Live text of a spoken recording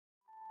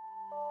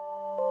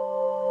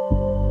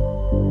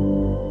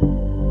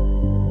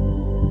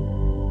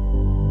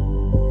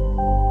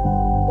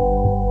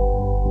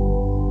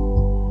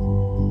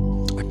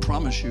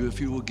if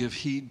you will give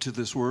heed to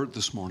this word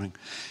this morning,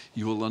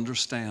 you will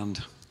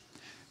understand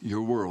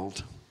your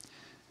world,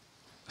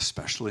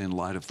 especially in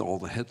light of all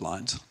the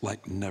headlines,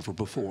 like never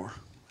before.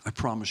 I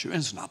promise you. And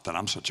it's not that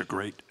I'm such a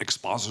great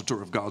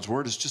expositor of God's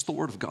word. It's just the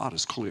word of God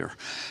is clear.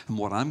 And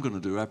what I'm going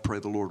to do, I pray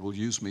the Lord will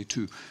use me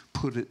to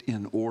put it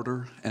in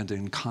order and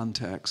in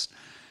context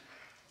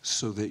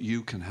so that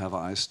you can have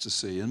eyes to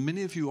see. And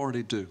many of you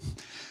already do.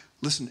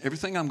 Listen,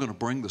 everything I'm going to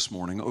bring this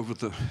morning, over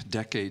the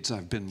decades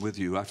I've been with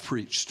you, I've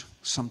preached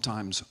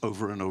sometimes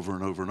over and over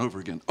and over and over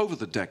again, over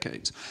the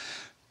decades.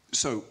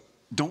 So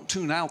don't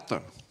tune out,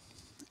 though,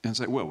 and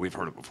say, well, we've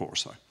heard it before.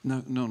 So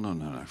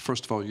no.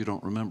 First of all, you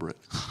don't remember it.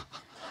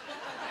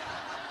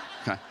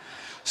 Okay.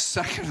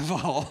 Second of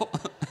all,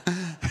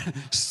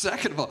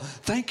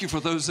 thank you for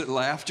those that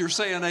laughed. You're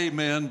saying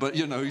amen, but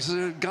you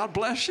say, God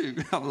bless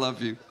you. I love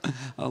you.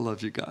 I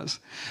love you guys.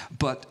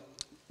 But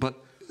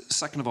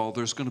second of all,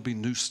 there's going to be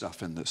new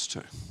stuff in this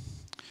too.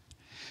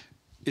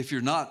 If you're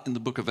not in the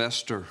book of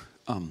Esther,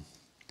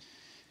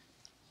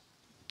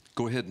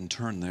 go ahead and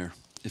turn there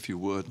if you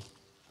would.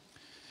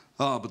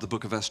 But the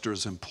book of Esther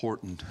is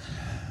important.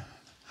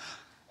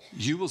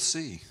 You will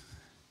see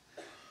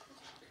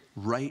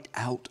right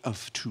out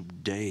of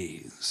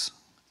today's,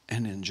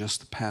 and in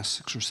just the past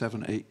 6 or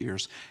 7, 8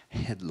 years,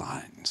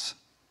 headlines,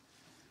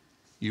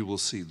 you will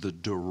see the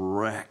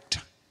direct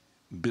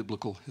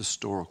biblical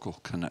historical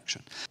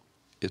connection.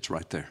 It's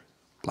right there,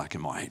 black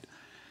and white.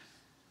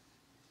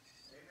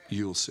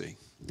 You'll see.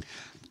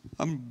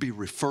 I'm going to be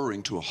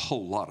referring to a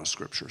whole lot of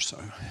scripture, so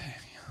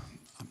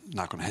I'm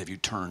not going to have you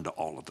turn to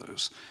all of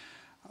those.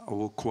 I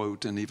will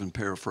quote and even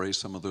paraphrase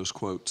some of those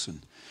quotes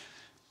and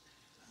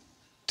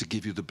to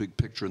give you the big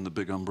picture and the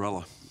big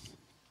umbrella.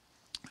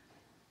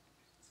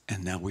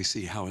 And now we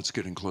see how it's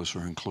getting closer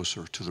and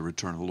closer to the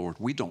return of the Lord.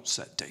 We don't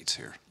set dates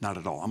here, not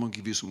at all. I'm going to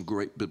give you some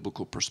great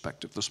biblical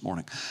perspective this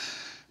morning.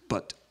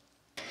 But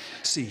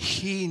see,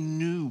 he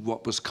knew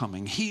what was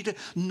coming.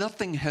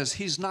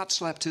 He's not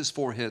slapped his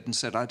forehead and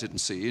said, I didn't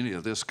see any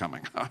of this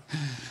coming.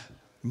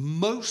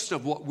 Most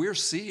of what we're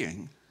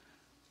seeing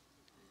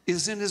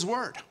is in his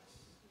word.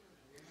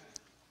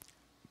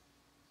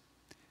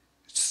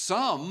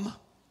 Some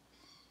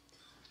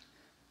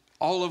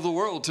all over the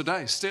world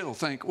today still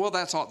think, well,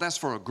 that's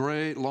for a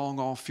great long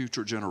off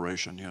future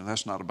generation.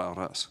 That's not about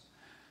us.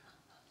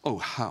 Oh,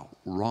 how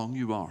wrong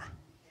you are.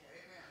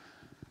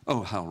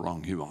 Oh, how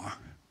wrong you are.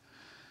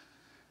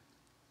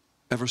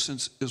 Ever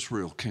since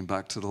Israel came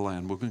back to the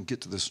land, we're going to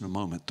get to this in a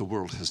moment, the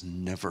world has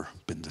never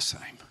been the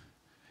same.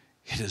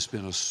 It has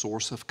been a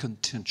source of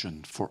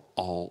contention for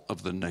all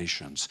of the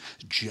nations,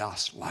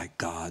 just like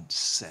God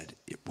said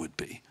it would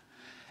be.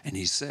 And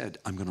he said,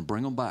 I'm going to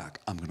bring them back.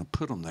 I'm going to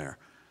put them there.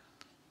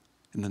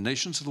 And the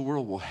nations of the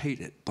world will hate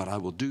it, but I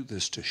will do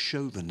this to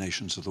show the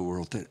nations of the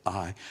world that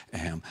I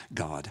am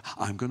God.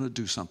 I'm going to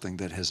do something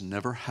that has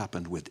never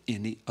happened with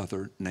any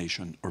other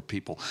nation or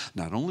people.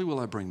 Not only will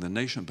I bring the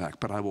nation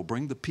back, but I will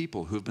bring the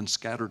people who have been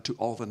scattered to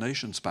all the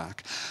nations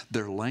back.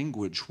 Their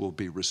language will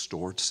be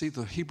restored. See,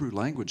 the Hebrew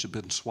language had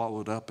been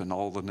swallowed up in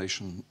all the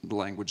nation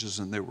languages,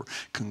 and they were.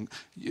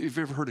 You've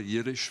ever heard of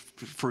Yiddish,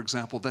 for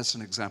example? That's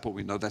an example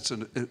we know. That's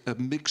a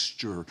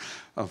mixture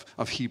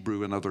of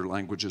Hebrew and other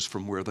languages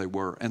from where they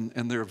were.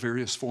 And there are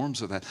various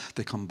forms of that.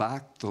 They come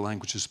back, the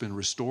language has been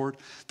restored,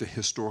 the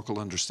historical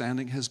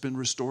understanding has been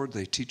restored.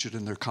 They teach it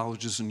in their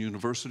colleges and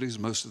universities.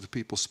 Most of the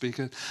people speak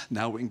it.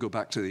 Now we can go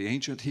back to the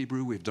ancient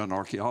Hebrew. We've done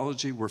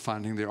archaeology. We're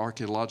finding the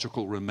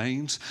archaeological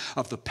remains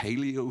of the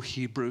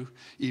Paleo-Hebrew,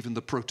 even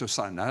the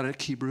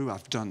Proto-Sinaitic Hebrew.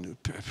 I've done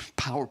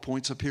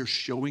PowerPoints up here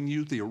showing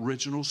you the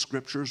original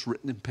scriptures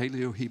written in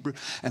Paleo-Hebrew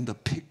and the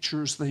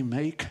pictures they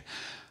make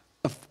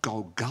of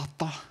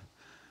Golgotha.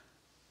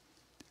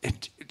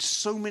 And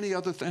so many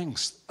other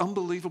things.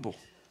 Unbelievable.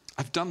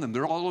 I've done them.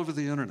 They're all over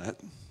the internet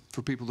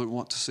for people that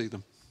want to see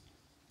them.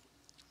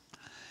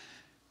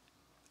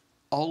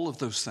 All of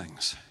those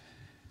things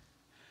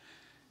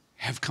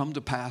have come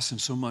to pass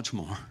and so much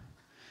more.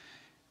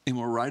 And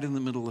we're right in the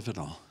middle of it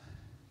all.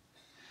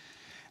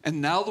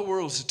 And now the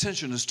world's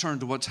attention is turned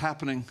to what's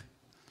happening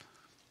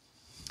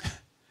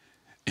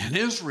in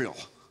Israel.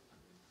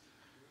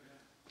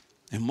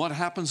 And what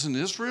happens in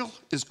Israel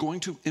is going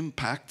to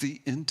impact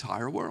the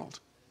entire world.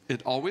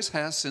 It always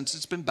has since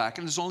it's been back,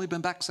 and it's only been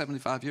back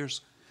 75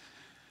 years.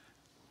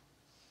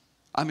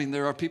 I mean,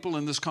 there are people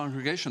in this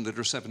congregation that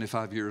are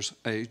 75 years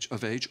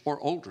of age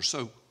or older.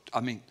 So, I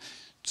mean,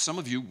 some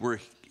of you were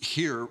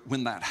here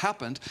when that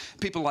happened.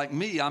 People like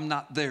me, I'm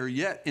not there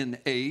yet in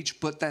age,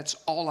 but that's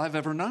all I've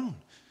ever known.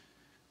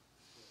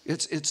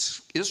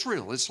 It's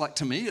Israel. It's like,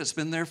 to me, it's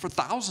been there for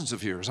thousands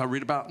of years. I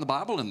read about it in the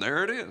Bible, and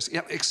there it is.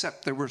 Yeah,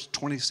 except there was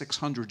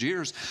 2,600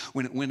 years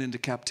when it went into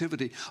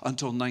captivity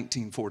until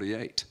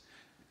 1948.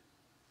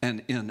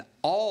 And in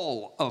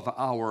all of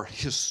our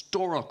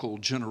historical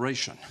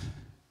generation,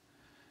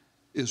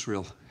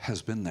 Israel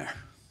has been there.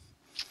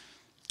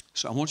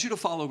 So I want you to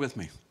follow with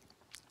me.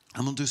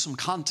 I'm going to do some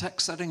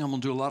context setting. I'm going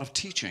to do a lot of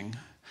teaching.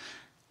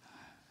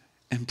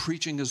 And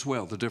preaching as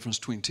well. The difference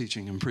between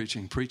teaching and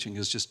preaching. Preaching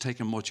is just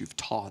taking what you've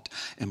taught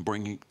and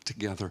bringing it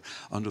together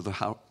under the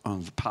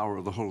power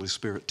of the Holy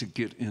Spirit to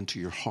get into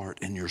your heart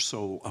and your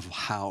soul of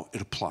how it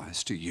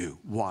applies to you,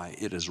 why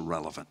it is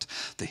relevant.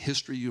 The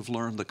history you've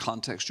learned, the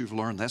context you've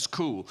learned, that's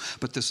cool,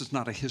 but this is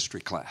not a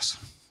history class.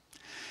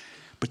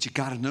 But you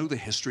got to know the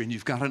history and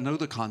you've got to know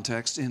the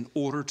context in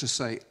order to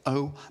say,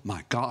 oh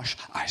my gosh,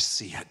 I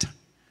see it.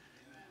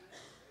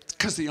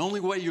 Because the only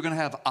way you're going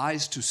to have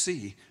eyes to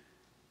see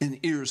and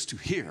ears to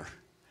hear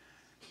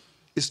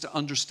is to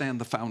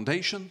understand the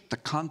foundation, the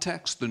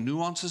context, the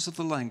nuances of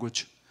the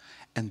language,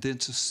 and then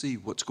to see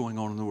what's going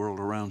on in the world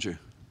around you.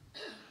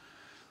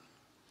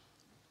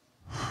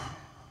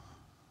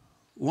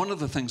 One of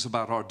the things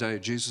about our day,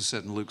 Jesus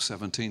said in Luke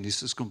 17, he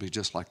says it's going to be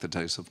just like the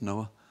days of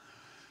Noah.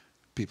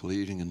 People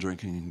eating and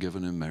drinking and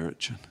giving in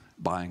marriage and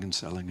buying and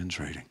selling and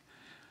trading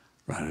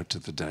right up to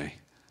the day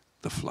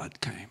the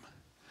flood came.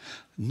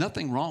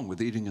 Nothing wrong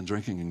with eating and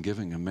drinking and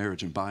giving in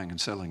marriage and buying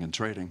and selling and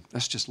trading.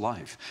 That's just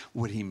life.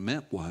 What he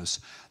meant was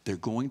they're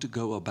going to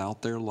go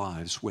about their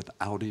lives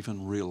without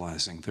even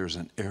realizing there's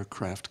an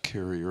aircraft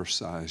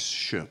carrier-sized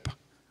ship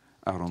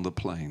out on the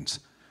plains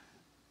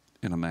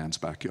in a man's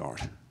backyard.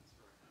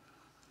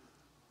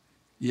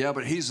 Yeah,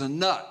 but he's a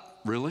nut.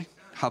 Really?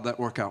 How'd that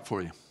work out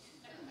for you?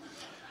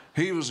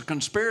 He was a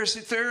conspiracy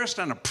theorist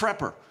and a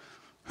prepper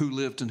who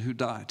lived and who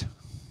died.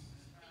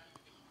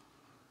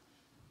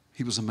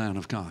 He was a man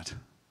of God,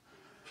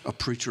 a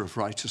preacher of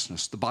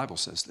righteousness. The Bible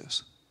says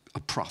this, a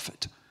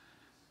prophet.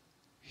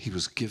 He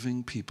was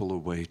giving people a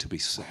way to be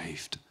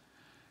saved,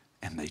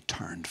 and they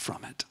turned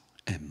from it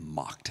and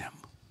mocked him.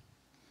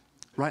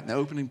 Right in the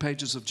opening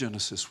pages of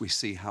Genesis, we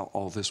see how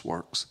all this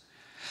works.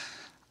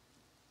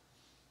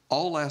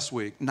 All last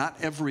week, not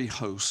every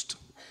host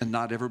and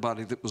not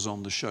everybody that was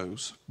on the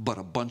shows, but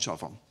a bunch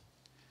of them,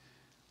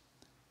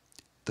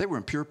 they were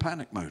in pure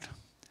panic mode.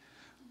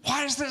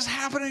 Why is this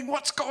happening?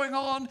 What's going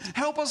on?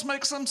 Help us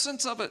make some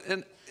sense of it.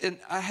 And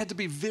I had to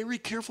be very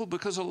careful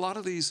because a lot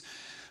of these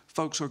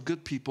folks are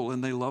good people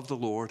and they love the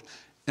Lord.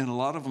 And a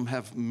lot of them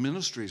have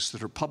ministries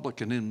that are public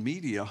and in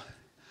media.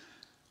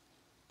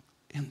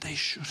 And they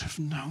should have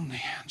known the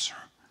answer.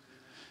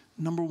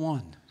 Number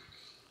one,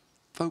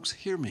 folks,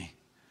 hear me.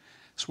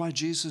 That's why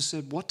Jesus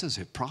said, what does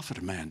it profit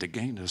a man to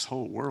gain this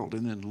whole world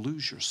and then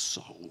lose your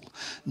soul?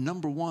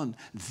 Number one,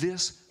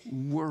 this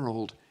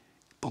world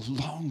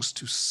belongs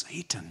to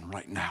Satan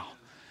right now.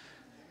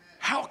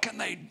 How can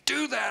they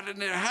do that?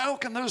 And how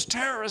can those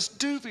terrorists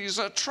do these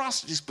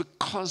atrocities?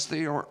 Because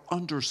they are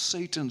under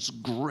Satan's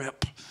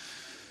grip.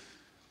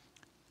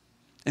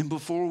 And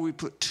before we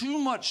put too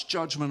much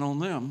judgment on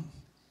them,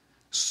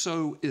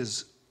 so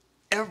is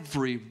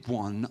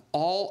everyone,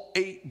 all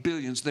 8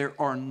 billions. There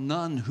are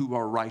none who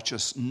are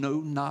righteous.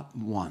 No, not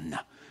one.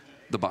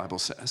 The Bible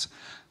says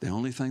the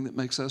only thing that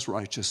makes us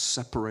righteous,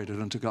 separated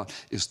unto God,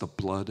 is the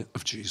blood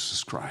of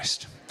Jesus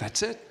Christ.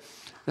 That's it.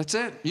 That's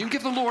it. You can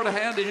give the Lord a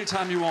hand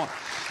anytime you want.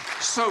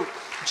 So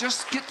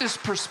just get this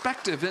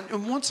perspective.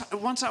 And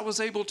once I was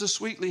able to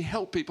sweetly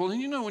help people, and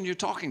you know when you're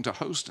talking to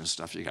hosts and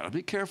stuff, you got to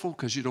be careful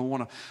because you don't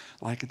want to,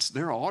 like it's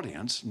their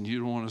audience, and you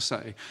don't want to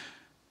say,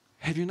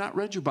 have you not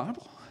read your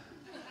Bible?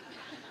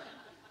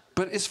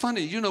 But it's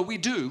funny, you know, we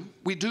do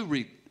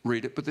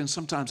read it, but then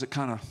sometimes it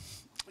kind of,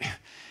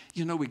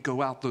 you know, we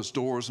go out those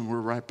doors and we're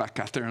right back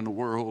out there in the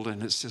world,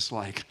 and it's just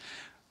like,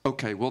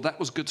 okay, well, that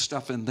was good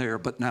stuff in there,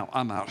 but now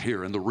I'm out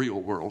here in the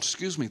real world.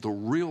 Excuse me, the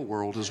real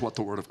world is what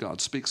the Word of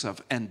God speaks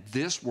of, and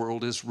this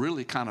world is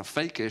really kind of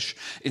fakish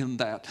in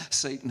that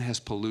Satan has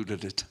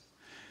polluted it.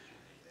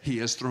 He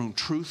has thrown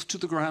truth to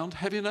the ground.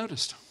 Have you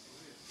noticed?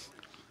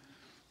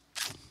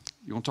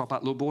 You want to talk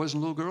about little boys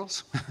and little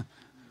girls?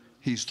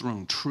 He's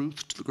thrown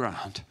truth to the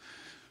ground.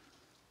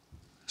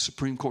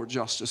 Supreme Court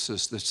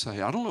justices that say,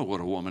 I don't know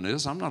what a woman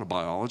is. I'm not a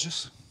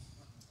biologist.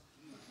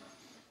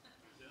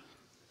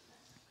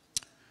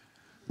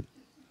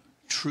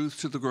 Truth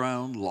to the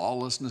ground,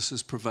 lawlessness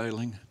is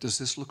prevailing. Does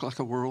this look like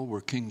a world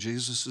where King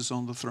Jesus is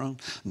on the throne?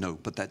 No,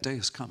 but that day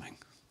is coming.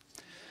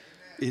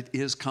 It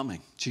is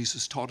coming.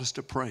 Jesus taught us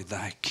to pray,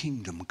 thy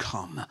kingdom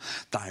come,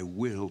 thy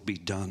will be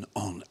done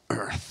on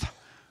earth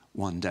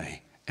one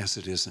day as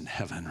it is in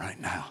heaven right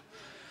now.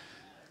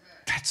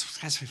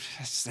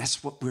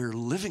 That's what we're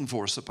living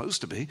for, supposed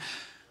to be.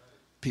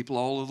 People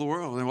all over the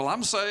world, well,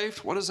 I'm saved.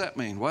 What does that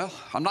mean? Well,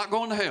 I'm not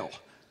going to hell.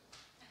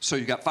 So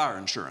you got fire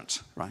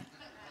insurance, right?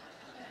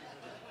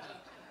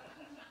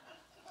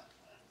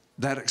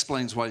 That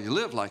explains why you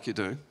live like you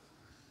do.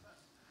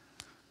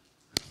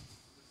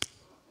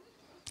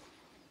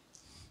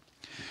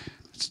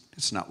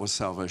 It's not what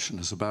salvation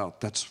is about.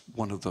 That's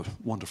one of the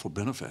wonderful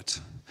benefits.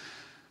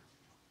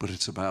 But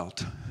it's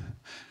about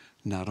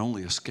not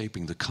only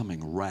escaping the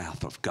coming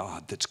wrath of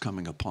God that's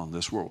coming upon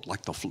this world,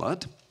 like the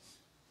flood,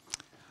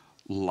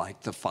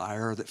 like the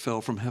fire that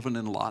fell from heaven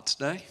in Lot's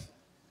day,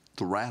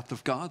 the wrath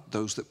of God,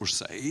 those that were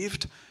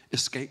saved,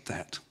 escaped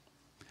that.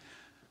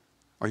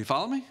 Are you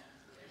following me?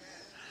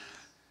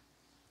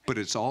 But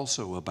it's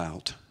also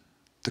about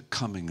the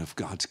coming of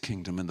God's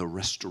kingdom and the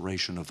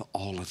restoration of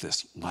all of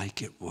this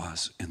like it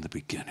was in the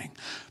beginning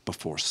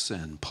before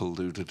sin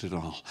polluted it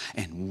all.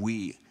 And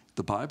we,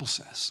 the Bible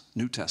says,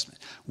 New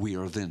Testament, we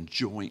are then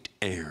joint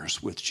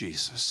heirs with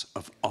Jesus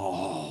of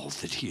all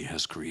that he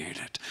has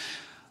created.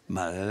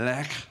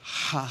 Melech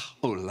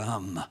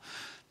HaOlam,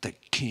 the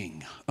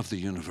King of the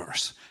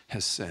universe,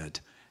 has said,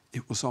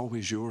 it was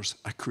always yours.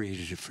 I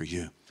created it for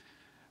you.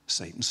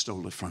 Satan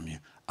stole it from you.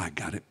 I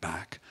got it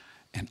back.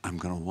 And I'm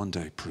going to one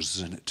day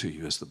present it to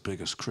you as the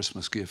biggest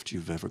Christmas gift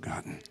you've ever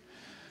gotten.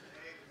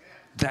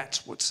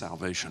 That's what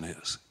salvation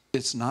is.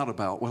 It's not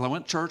about, well, I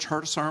went to church,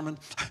 heard a sermon,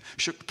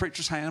 shook the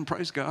preacher's hand,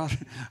 praise God,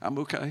 I'm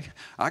okay.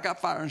 I got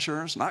fire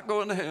insurance, not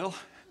going to hell,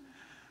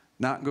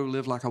 not go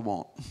live like I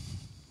want.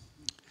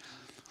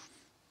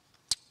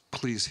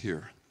 Please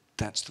hear,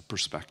 that's the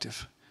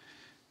perspective.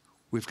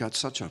 We've got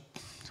such a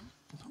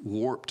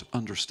warped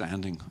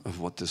understanding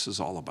of what this is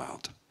all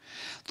about.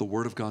 The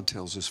Word of God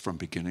tells us from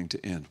beginning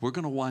to end. We're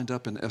going to wind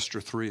up in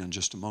Esther 3 in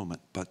just a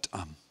moment, but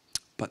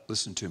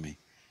listen to me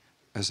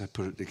as I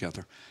put it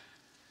together.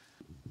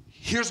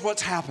 Here's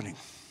what's happening.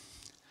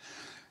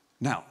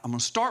 Now, I'm going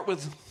to start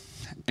with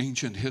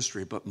ancient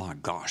history, but my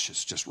gosh,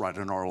 it's just right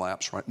in our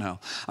laps right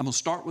now. I'm going to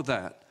start with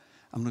that.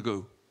 I'm going to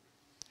go,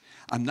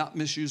 I'm not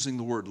misusing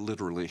the word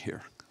literally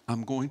here.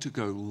 I'm going to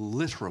go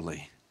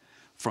literally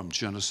from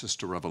Genesis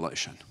to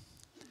Revelation.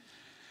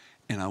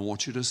 And I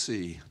want you to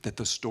see that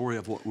the story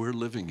of what we're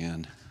living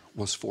in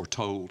was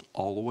foretold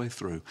all the way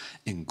through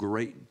in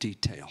great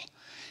detail.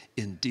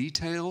 In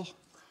detail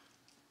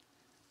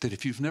that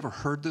if you've never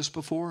heard this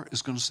before,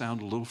 is going to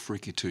sound a little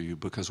freaky to you,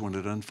 because when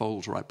it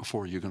unfolds right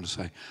before you, you're going to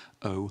say,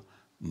 oh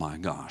my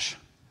gosh,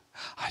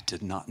 I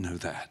did not know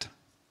that.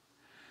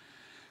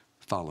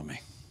 Follow me.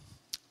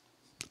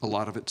 A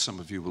lot of it, some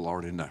of you will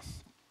already know.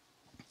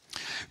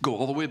 Go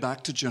all the way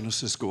back to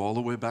Genesis, go all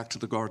the way back to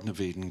the Garden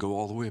of Eden, go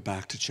all the way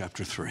back to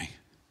chapter 3.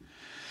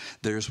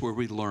 There's where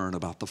we learn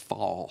about the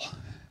fall.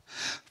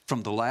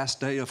 From the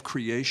last day of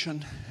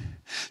creation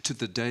to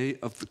the day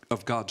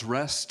of God's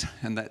rest,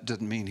 and that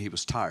doesn't mean he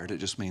was tired, it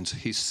just means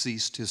he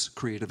ceased his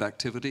creative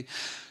activity.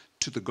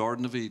 To the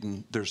Garden of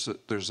Eden, there's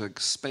a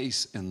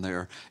space in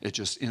there. It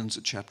just ends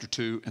at chapter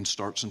 2 and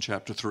starts in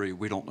chapter 3.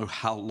 We don't know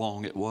how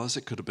long it was.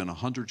 It could have been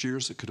 100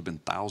 years. It could have been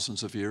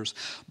thousands of years.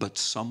 But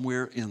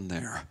somewhere in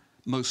there,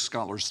 most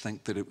scholars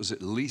think that it was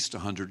at least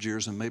 100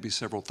 years and maybe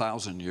several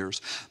thousand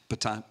years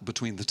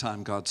between the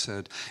time God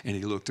said, and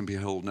he looked and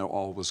behold, now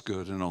all was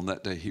good, and on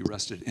that day he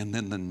rested. And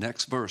then the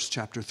next verse,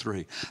 chapter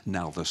 3,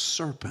 now the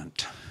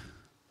serpent.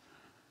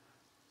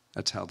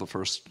 That's how the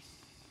first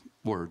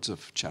words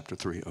of chapter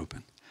 3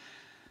 open.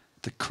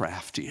 The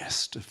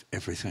craftiest of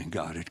everything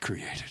God had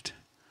created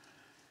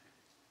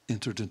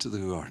entered into the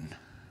garden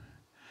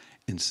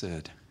and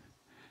said,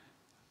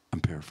 I'm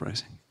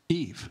paraphrasing,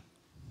 Eve.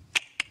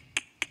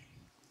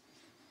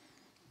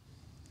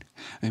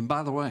 And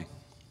by the way,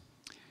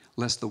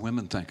 lest the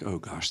women think, oh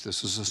gosh,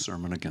 this is a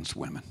sermon against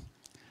women.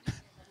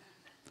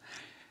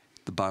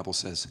 The Bible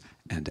says,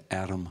 and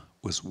Adam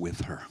was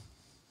with her.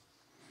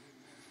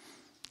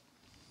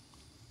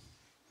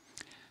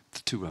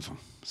 The two of them,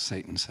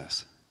 Satan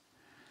says,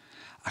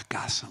 I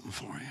got something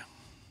for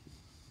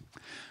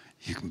you.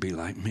 You can be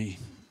like me.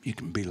 You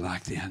can be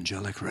like the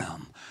angelic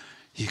realm.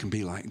 You can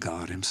be like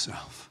God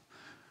himself.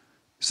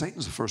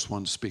 Satan's the first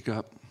one to speak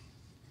up.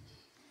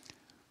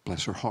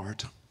 Bless her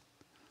heart.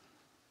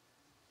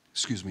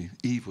 Excuse me,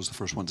 Eve was the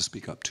first one to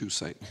speak up to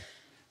Satan.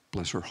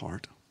 Bless her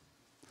heart.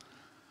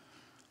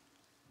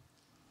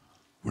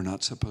 We're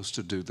not supposed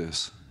to do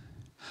this.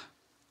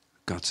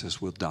 God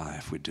says we'll die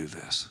if we do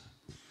this.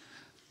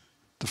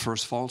 The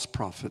first false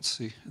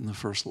prophecy and the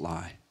first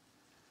lie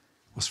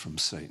was from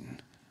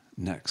Satan.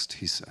 Next,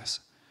 he says,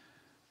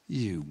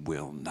 you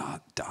will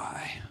not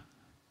die.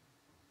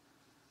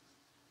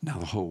 Now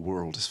the whole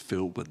world is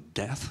filled with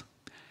death,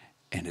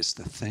 and it's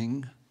the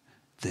thing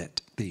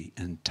that the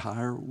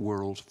entire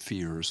world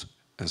fears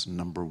as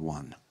number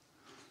one.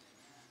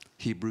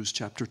 Hebrews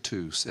chapter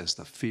 2 says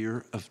the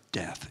fear of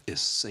death is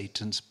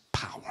Satan's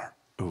power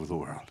over the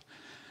world.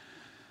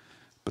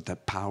 But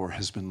that power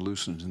has been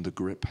loosened and the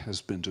grip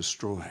has been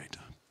destroyed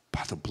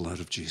by the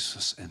blood of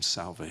Jesus and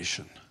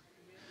salvation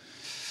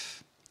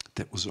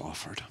that was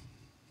offered.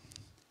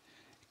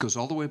 It goes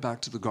all the way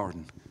back to the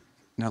garden.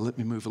 Now let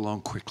me move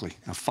along quickly.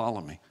 Now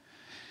follow me.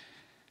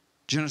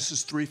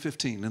 Genesis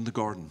 3:15 in the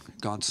garden,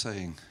 God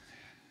saying,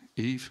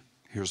 Eve,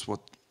 here's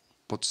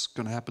what's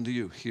going to happen to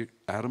you. Here,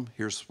 Adam,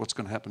 here's what's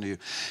going to happen to you.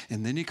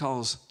 And then he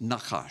calls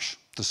Nachash,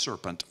 the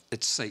serpent.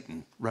 It's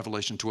Satan.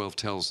 Revelation 12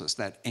 tells us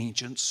that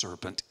ancient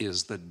serpent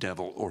is the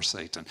devil or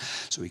Satan.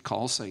 So he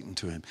calls Satan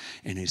to him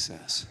and he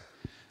says,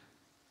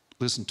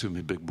 listen to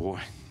me, big boy.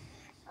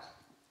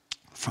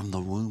 From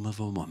the womb of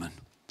a woman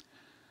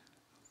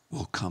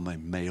will come a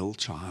male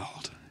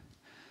child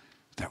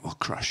that will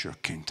crush your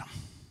kingdom.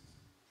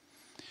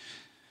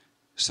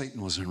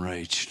 Satan was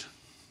enraged.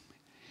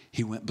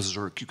 He went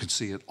berserk. You can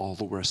see it all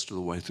the rest of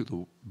the way through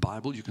the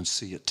Bible. You can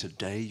see it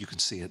today. You can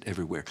see it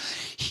everywhere.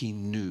 He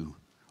knew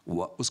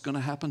what was going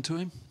to happen to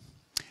him,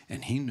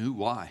 and he knew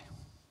why.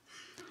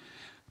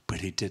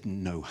 but he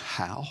didn't know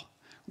how,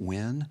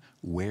 when,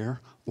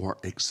 where, or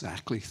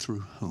exactly through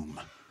whom.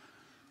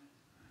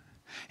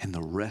 And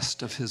the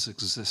rest of his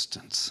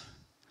existence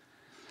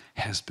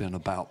has been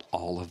about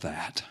all of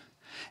that.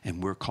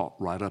 And we're caught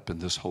right up in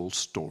this whole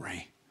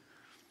story.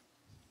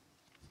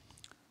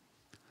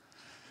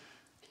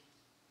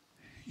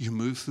 You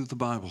move through the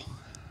Bible.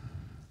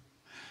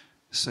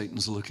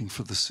 Satan's looking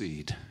for the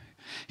seed.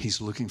 He's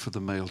looking for the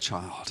male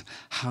child.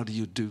 How do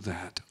you do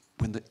that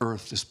when the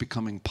earth is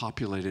becoming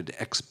populated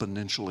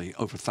exponentially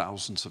over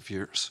thousands of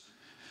years?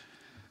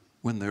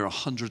 When there are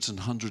hundreds and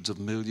hundreds of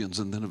millions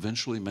and then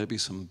eventually maybe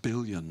some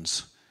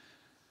billions.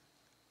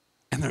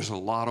 And there's a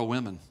lot of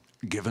women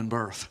giving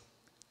birth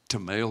to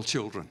male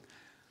children.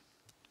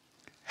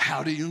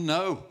 How do you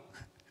know?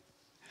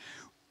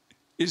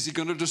 Is he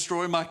going to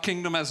destroy my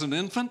kingdom as an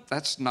infant?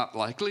 That's not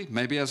likely.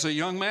 Maybe as a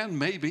young man,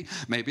 maybe.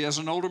 Maybe as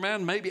an older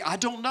man, maybe. I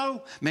don't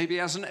know. Maybe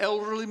as an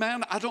elderly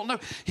man, I don't know.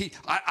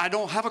 I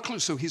don't have a clue.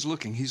 So he's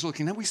looking.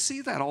 And we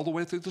see that all the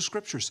way through the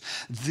scriptures.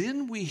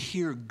 Then we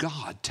hear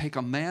God take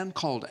a man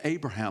called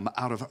Abraham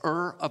out of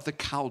Ur of the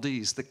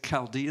Chaldees, the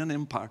Chaldean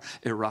Empire,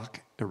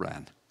 Iraq,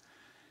 Iran.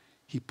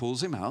 He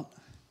pulls him out.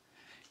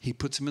 He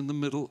puts him in the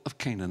middle of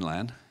Canaan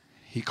land.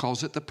 He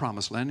calls it the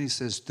promised land. He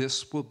says,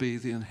 this will be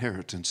the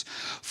inheritance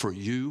for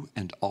you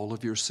and all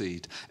of your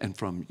seed. And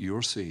from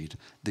your seed,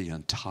 the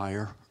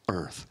entire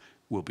earth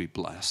will be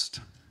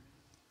blessed.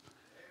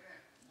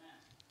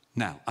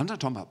 Now, I'm not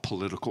talking about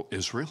political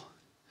Israel.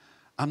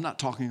 I'm not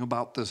talking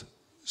about the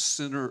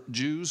sinner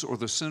Jews or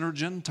the sinner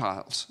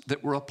Gentiles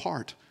that were a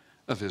part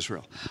of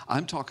Israel.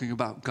 I'm talking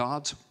about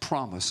God's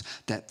promise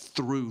that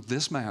through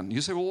this man, you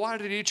say, well, why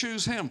did he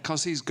choose him?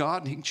 Because he's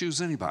God and he can choose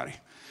anybody.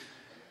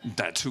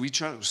 That's who he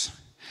chose.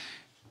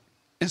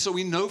 And so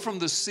we know from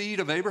the seed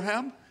of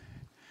Abraham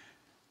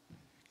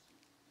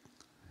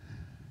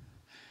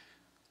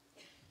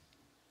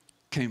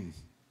came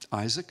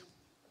Isaac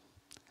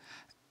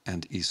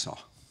and Esau.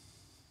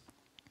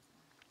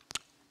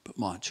 But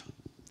watch.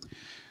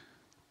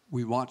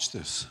 We watch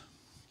this,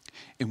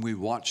 and we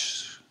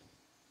watch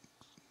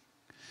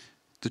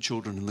the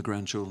children and the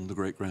grandchildren, the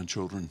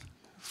great-grandchildren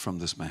from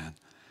this man.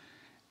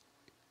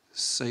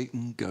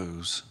 Satan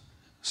goes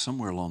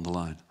somewhere along the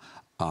line,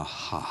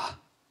 aha,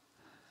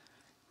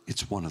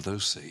 it's one of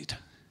those seed.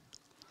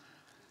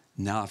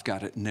 Now I've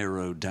got it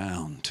narrowed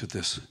down to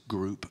this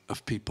group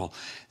of people.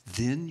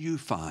 Then you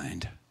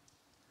find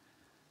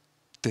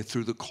that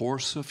through the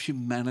course of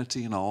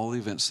humanity and all the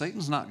events,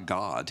 Satan's not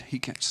God. He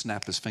can't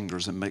snap his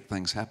fingers and make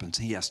things happen.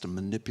 He has to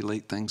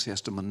manipulate things. He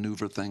has to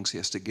maneuver things. He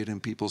has to get in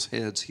people's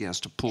heads. He has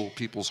to pull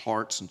people's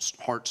hearts and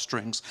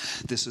heartstrings.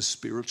 This is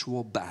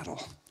spiritual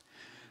battle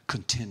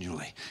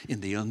continually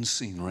in the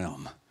unseen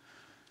realm.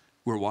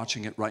 We're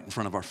watching it right in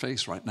front of our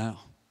face right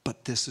now.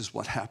 But this is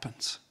what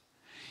happens.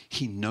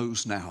 He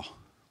knows now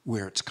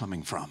where it's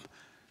coming from.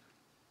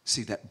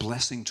 See, that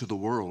blessing to the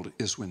world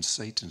is when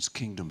Satan's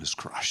kingdom is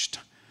crushed.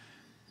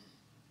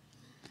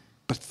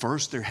 But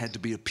first there had to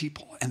be a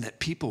people, and that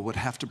people would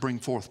have to bring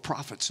forth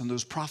prophets, and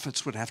those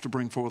prophets would have to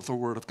bring forth the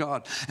word of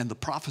God, and the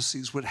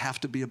prophecies would have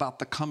to be about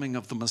the coming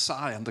of the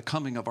Messiah and the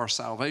coming of our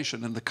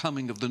salvation and the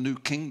coming of the new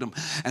kingdom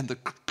and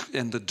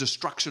the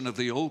destruction of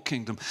the old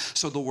kingdom.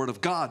 So the word of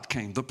God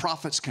came, the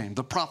prophets came,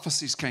 the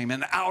prophecies came,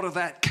 and out of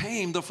that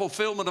came the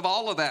fulfillment of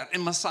all of that.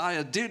 And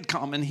Messiah did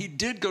come, and he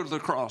did go to the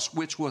cross,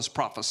 which was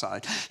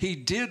prophesied. He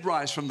did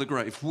rise from the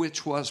grave,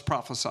 which was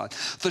prophesied.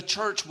 The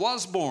church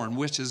was born,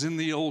 which is in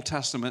the Old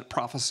Testament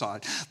prophesied.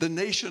 The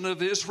nation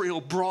of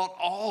Israel brought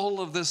all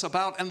of this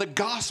about, and the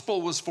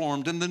gospel was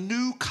formed, and the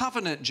new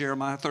covenant,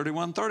 Jeremiah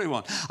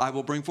 31:31. I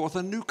will bring forth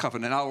a new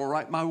covenant. I will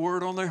write my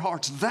word on their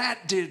hearts.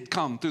 That did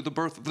come through the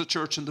birth of the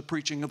church and the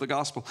preaching of the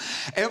gospel.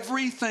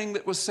 Everything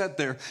that was said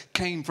there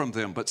came from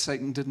them, but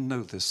Satan didn't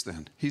know this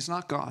then. He's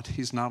not God.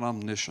 He's not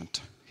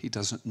omniscient. He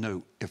doesn't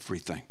know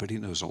everything, but he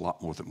knows a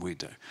lot more than we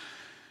do.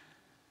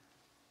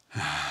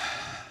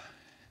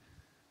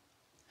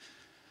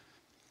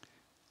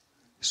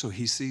 So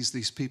he sees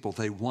these people.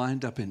 They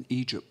wind up in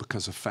Egypt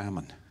because of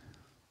famine.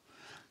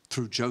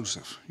 Through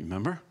Joseph, you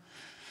remember?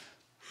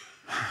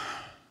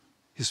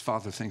 His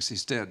father thinks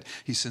he's dead.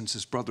 He sends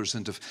his brothers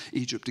into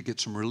Egypt to get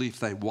some relief.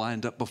 They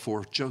wind up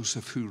before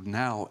Joseph, who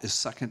now is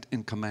second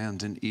in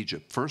command in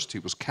Egypt. First, he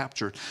was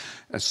captured,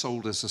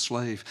 sold as a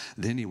slave.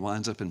 Then he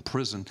winds up in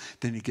prison.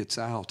 Then he gets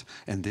out.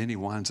 And then he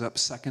winds up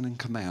second in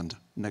command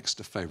next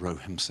to Pharaoh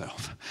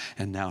himself.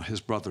 And now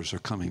his brothers are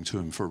coming to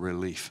him for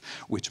relief,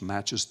 which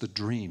matches the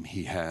dream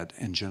he had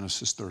in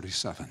Genesis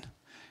 37.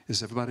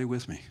 Is everybody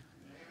with me?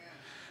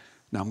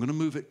 Now, I'm going to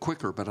move it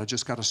quicker, but I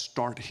just got to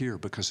start here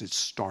because it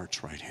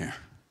starts right here.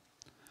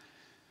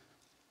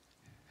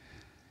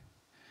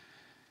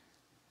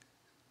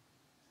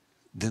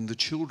 Then the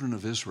children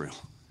of Israel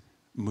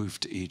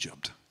moved to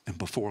Egypt, and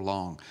before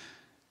long,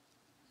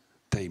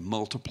 they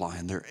multiply,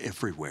 and they're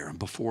everywhere. And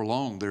before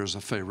long, there's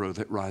a Pharaoh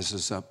that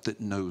rises up that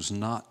knows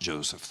not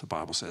Joseph, the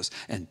Bible says,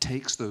 and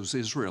takes those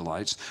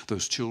Israelites,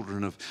 those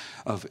children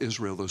of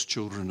Israel, those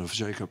children of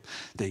Jacob,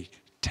 they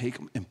take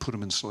them and put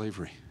them in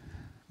slavery.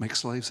 Make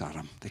slaves out of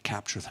them. They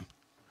capture them.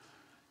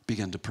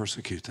 began to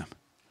persecute them.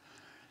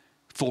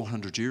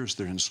 400 years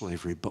they're in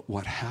slavery, but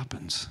what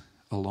happens?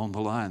 Along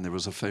the line, there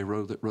was a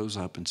Pharaoh that rose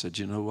up and said,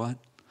 you know what?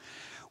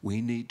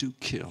 We need to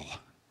kill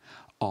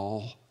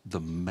all the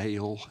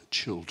male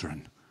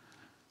children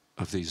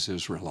of these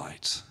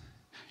Israelites.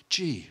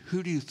 Gee,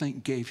 who do you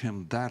think gave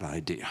him that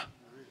idea?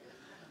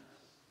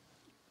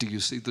 Do you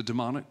see the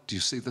demonic? Do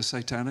you see the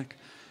satanic?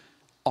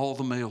 All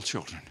the male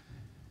children.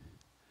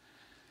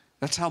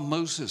 That's how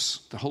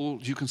Moses,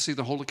 you can see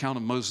the whole account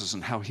of Moses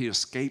and how he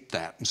escaped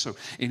that. And so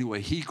anyway,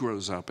 he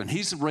grows up and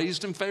he's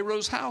raised in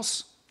Pharaoh's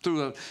house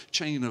through a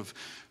chain of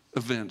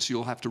events.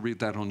 You'll have to read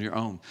that on your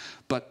own.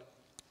 But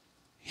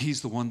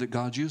he's the one that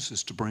God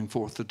uses to bring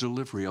forth the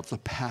delivery of the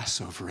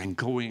Passover and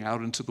going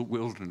out into the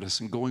wilderness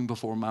and going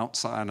before Mount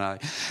Sinai.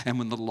 And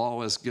when the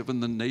law is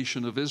given, the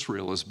nation of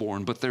Israel is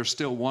born. But they're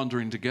still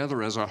wandering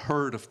together as a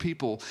herd of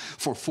people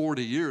for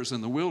 40 years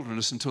in the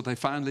wilderness until they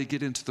finally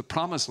get into the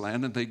promised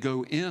land and they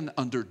go in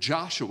under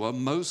Joshua.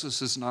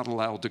 Moses is not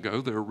allowed to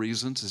go. There are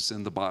reasons. It's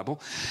in the Bible.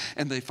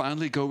 And they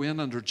finally go in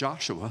under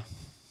Joshua.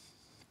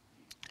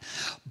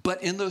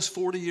 But in those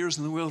 40 years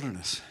in the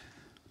wilderness,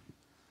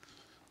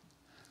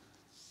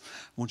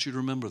 I want you to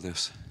remember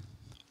this.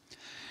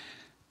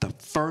 The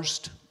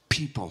first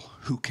people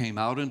who came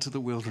out into the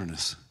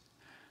wilderness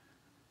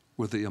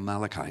were the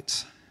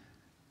Amalekites.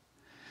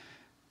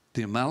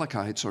 The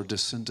Amalekites are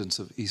descendants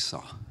of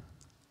Esau.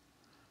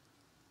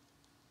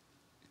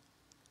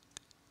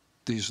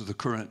 These are the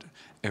current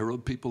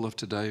Arab people of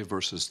today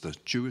versus the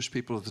Jewish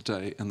people of the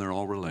day, and they're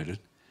all related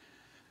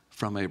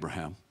from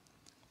Abraham.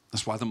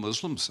 That's why the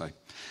Muslims say,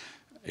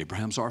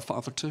 Abraham's our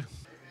father too.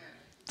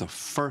 The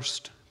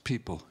first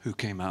people who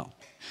came out.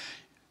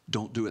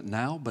 Don't do it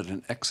now, but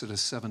in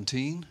Exodus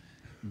 17,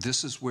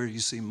 this is where you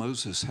see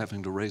Moses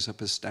having to raise up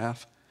his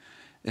staff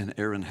and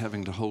Aaron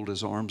having to hold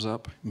his arms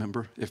up.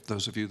 Remember, if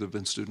those of you that have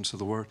been students of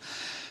the word,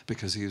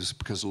 because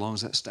as long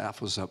as that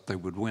staff was up, they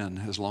would win.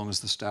 As long as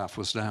the staff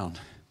was down,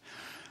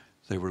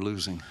 they were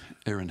losing.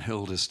 Aaron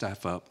held his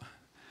staff up.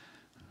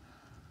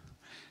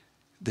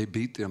 They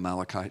beat the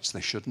Amalekites. They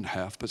shouldn't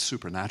have, but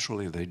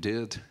supernaturally they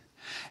did.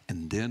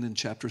 And then in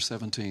chapter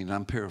 17,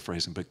 I'm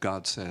paraphrasing, but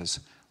God says,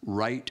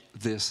 write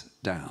this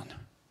down.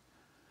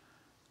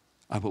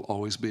 I will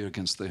always be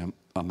against the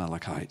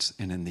Amalekites,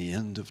 and in the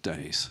end of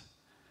days,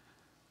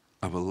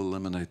 I will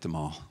eliminate them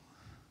all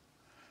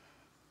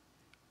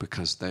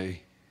because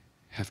they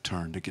have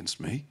turned against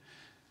me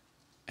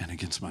and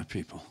against my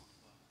people.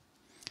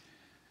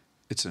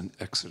 It's in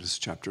Exodus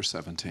chapter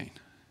 17,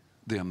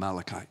 the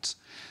Amalekites.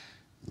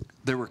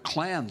 There were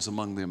clans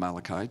among the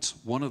Amalekites.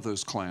 One of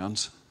those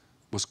clans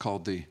was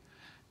called the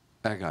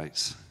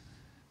Agites.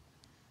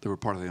 They were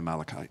part of the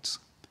Amalekites.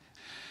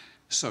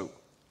 So,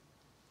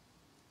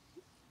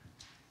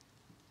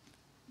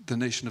 the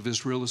nation of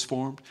Israel is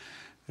formed.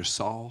 There's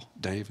Saul,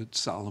 David,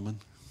 Solomon.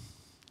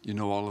 You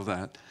know all of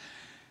that.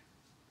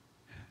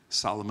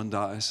 Solomon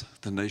dies.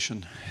 The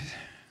nation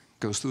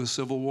goes through a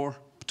civil war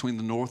between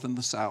the north and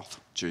the south.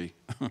 Gee.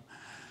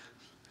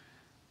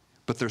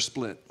 But they're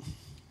split.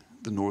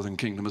 The northern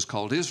kingdom is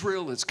called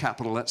Israel, its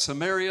capital at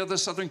Samaria. The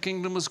southern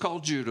kingdom is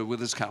called Judah,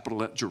 with its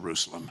capital at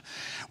Jerusalem.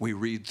 We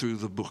read through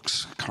the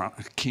books,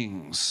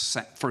 Kings,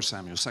 1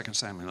 Samuel, 2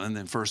 Samuel, and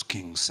then 1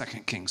 Kings, 2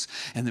 Kings.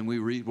 And then we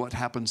read what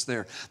happens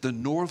there. The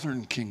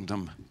northern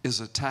kingdom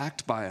is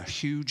attacked by a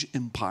huge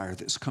empire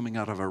that's coming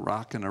out of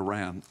Iraq and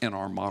Iran in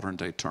our modern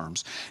day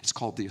terms. It's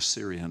called the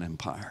Assyrian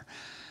Empire.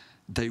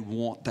 They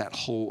want that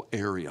whole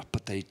area,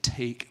 but they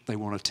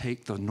want to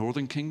take the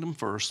northern kingdom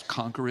first,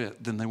 conquer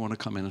it, then they want to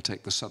come in and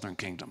take the southern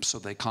kingdom. So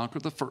they conquer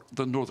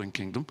the northern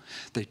kingdom.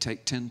 They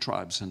take 10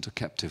 tribes into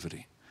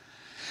captivity.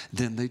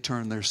 Then they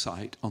turn their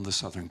sight on the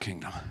southern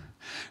kingdom.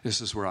 This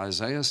is where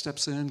Isaiah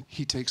steps in.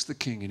 He takes the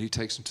king and he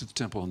takes him to the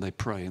temple and they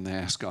pray and they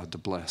ask God to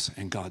bless.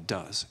 And God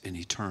does. And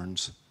he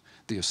turns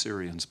the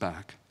Assyrians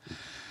back.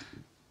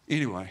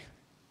 Anyway,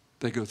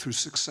 they go through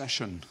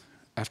succession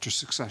after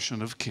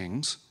succession of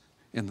kings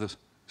in the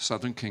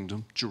southern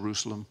kingdom,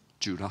 Jerusalem,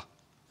 Judah.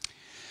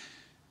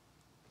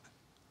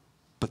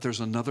 But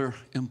there's another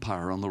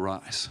empire on the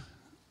rise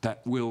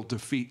that will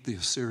defeat the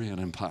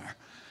Assyrian Empire.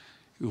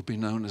 It will be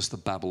known as the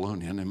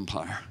Babylonian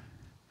Empire.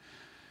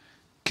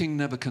 King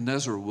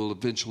Nebuchadnezzar will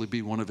eventually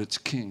be one of its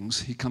kings.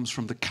 He comes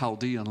from the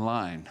Chaldean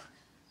line.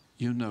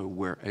 You know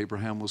where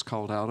Abraham was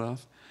called out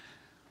of.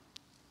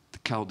 The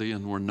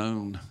Chaldean were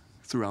known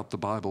throughout the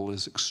Bible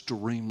as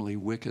extremely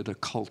wicked,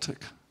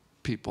 occultic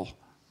people,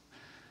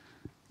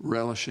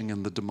 relishing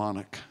in the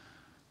demonic.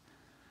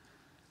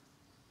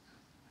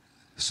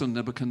 So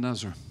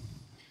Nebuchadnezzar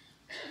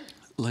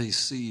lays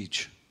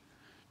siege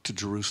to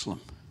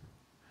Jerusalem.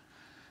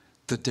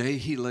 The day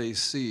he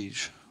lays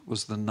siege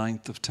was the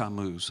 9th of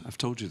Tammuz. I've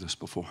told you this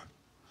before.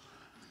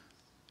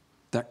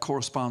 That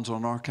corresponds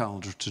on our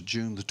calendar to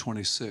June the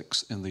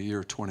 26th in the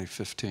year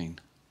 2015.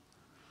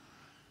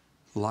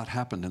 A lot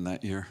happened in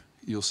that year.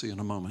 You'll see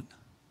in a moment.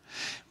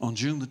 On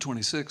June the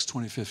 26th,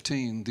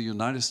 2015, the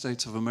United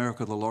States of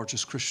America, the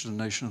largest Christian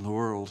nation in the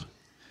world,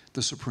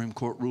 the Supreme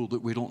Court ruled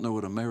that we don't know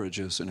what a marriage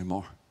is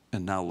anymore.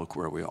 And now look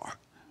where we are.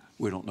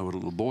 We don't know what a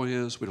little boy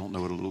is. We don't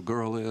know what a little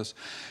girl is.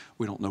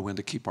 We don't know when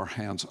to keep our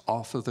hands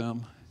off of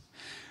them.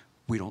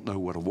 We don't know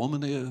what a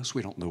woman is.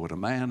 We don't know what a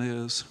man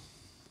is.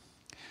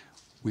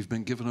 We've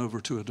been given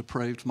over to a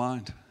depraved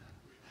mind.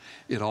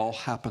 It all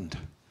happened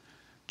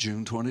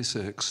June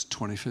 26,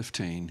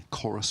 2015,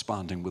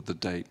 corresponding with the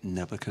date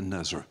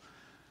Nebuchadnezzar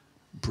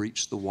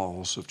breached the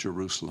walls of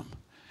Jerusalem,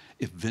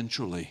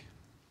 eventually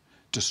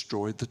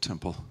destroyed the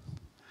temple,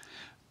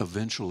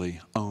 eventually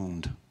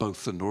owned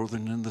both the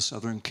northern and the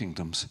southern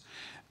kingdoms,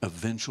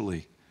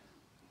 eventually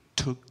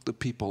took the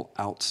people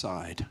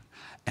outside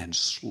and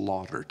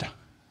slaughtered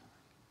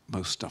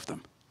most of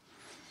them.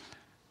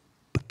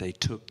 But they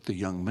took the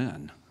young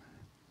men,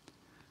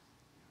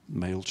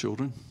 male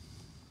children,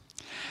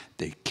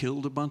 they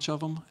killed a bunch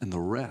of them, and the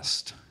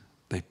rest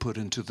they put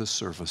into the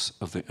service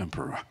of the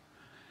emperor.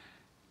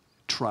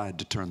 Tried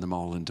to turn them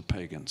all into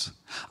pagans.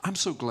 I'm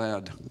so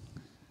glad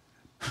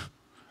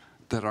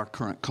that our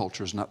current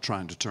culture is not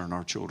trying to turn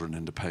our children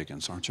into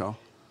pagans, aren't y'all?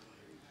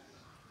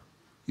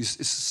 It's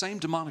the same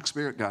demonic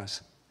spirit,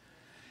 guys.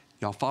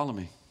 Y'all follow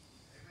me?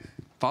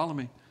 Follow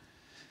me.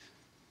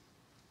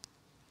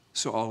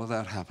 So all of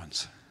that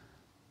happens.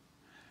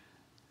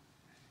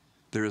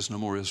 There is no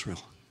more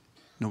Israel,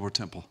 no more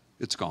temple.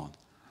 It's gone.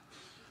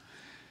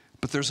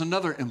 But there's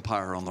another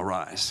empire on the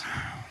rise.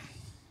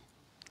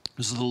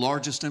 This is the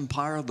largest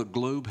empire the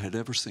globe had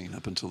ever seen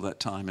up until that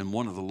time, and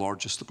one of the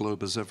largest the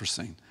globe has ever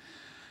seen.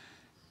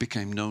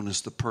 Became known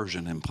as the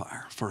Persian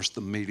Empire. First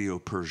the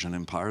Medo-Persian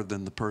Empire,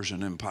 then the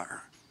Persian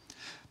Empire.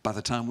 By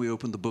the time we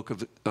open the book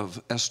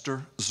of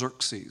Esther,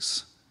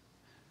 Xerxes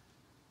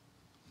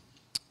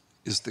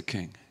is the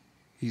king.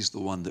 He's the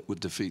one that would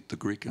defeat the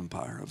Greek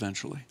Empire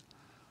eventually.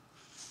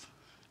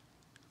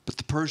 But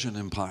the Persian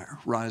Empire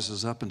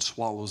rises up and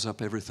swallows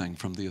up everything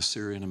from the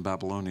Assyrian and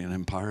Babylonian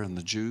Empire, and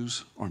the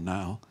Jews are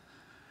now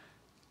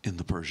in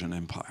the Persian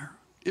Empire.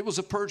 It was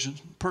a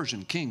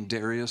Persian king,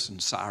 Darius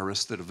and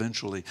Cyrus, that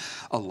eventually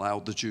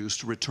allowed the Jews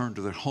to return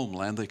to their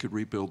homeland. They could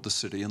rebuild the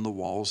city and the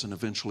walls and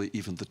eventually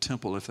even the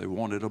temple if they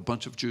wanted. A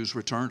bunch of Jews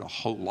returned. A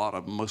whole lot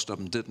of them, most of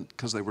them didn't,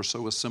 because they were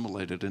so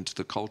assimilated into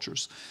the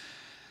cultures.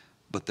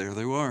 But there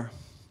they were.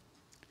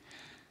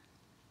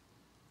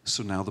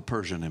 So now the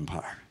Persian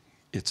Empire.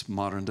 It's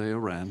modern-day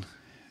Iran,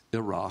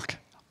 Iraq,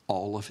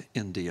 all of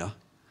India,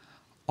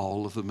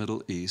 all of the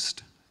Middle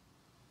East,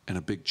 and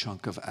a big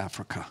chunk of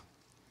Africa.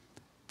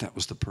 That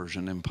was the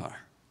Persian Empire.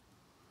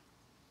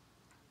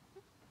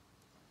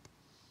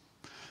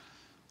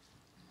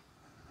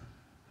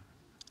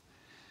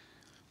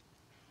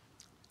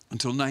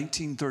 Until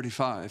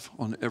 1935,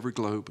 on every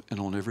globe and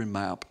on every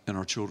map in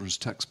our children's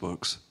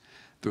textbooks,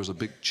 there was a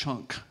big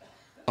chunk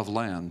of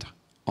land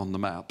on the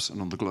maps and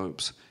on the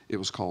globes. It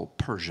was called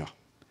Persia.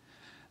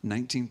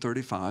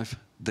 1935,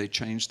 they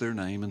changed their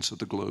name, and so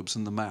the globes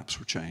and the maps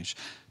were changed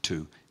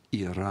to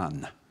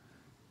Iran.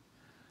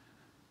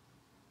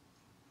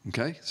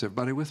 Okay, is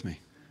everybody with me?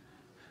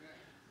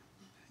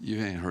 You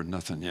ain't heard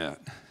nothing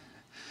yet.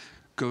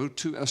 Go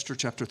to Esther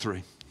chapter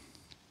 3.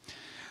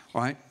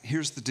 All right,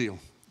 here's the deal,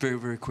 very,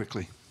 very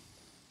quickly.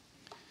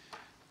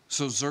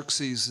 So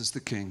Xerxes is the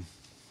king.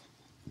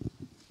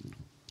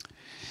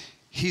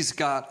 He's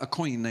got a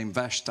queen named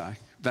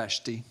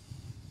Vashti.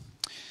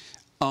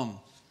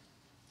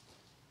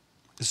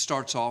 It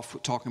starts off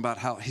with talking about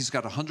how he's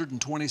got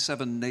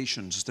 127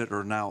 nations that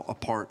are now a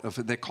part of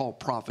it. They call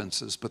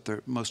provinces,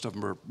 but most of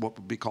them are what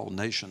would be called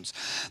nations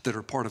that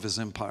are part of his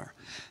empire.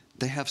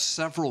 They have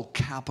several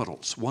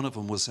capitals. One of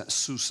them was at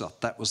Susa.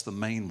 That was the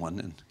main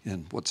one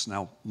in what's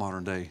now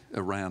modern-day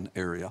Iran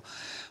area.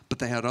 But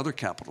they had other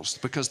capitals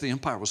because the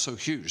empire was so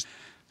huge.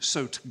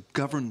 So to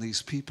govern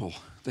these people,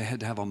 they had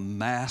to have a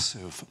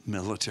massive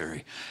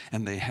military,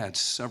 and they had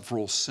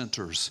several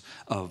centers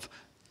of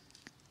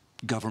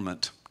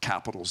government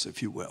capitals,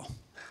 if you will.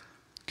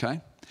 Okay?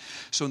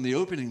 So in the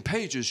opening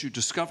pages, you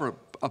discover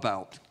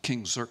about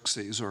King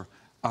Xerxes, or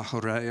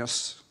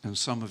Ahasuerus in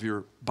some of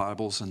your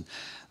Bibles, and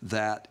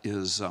that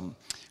is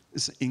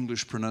it's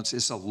English pronunciation.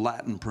 It's a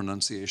Latin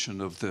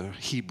pronunciation of the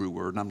Hebrew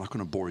word, and I'm not going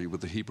to bore you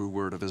with the Hebrew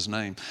word of his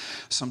name.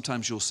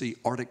 Sometimes you'll see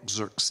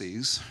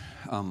Artaxerxes.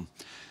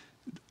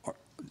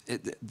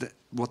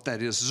 What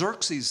that is,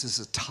 Xerxes is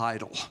a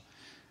title.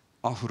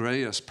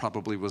 Ahasuerus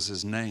probably was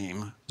his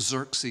name.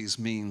 Xerxes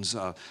means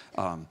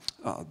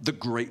the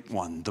great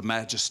one, the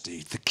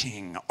majesty, the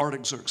king.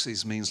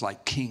 Artaxerxes means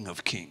like king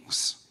of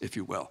kings, if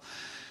you will.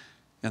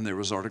 And there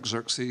was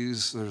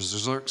Artaxerxes, there's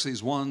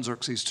Xerxes 1,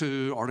 Xerxes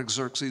 2,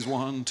 Artaxerxes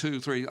 1, 2,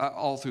 3,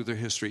 all through their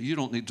history. You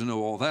don't need to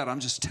know all that. I'm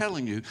just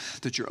telling you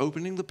that you're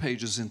opening the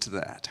pages into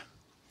that.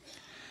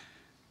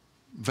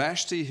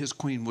 Vashti, his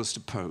queen, was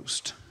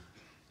deposed.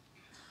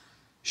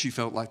 She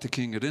felt like the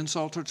king had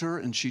insulted her,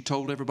 and she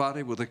told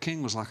everybody, well, the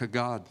king was like a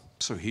god,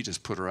 so he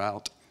just put her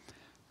out.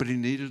 But he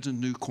needed a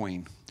new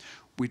queen.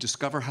 We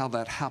discover how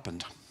that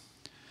happened.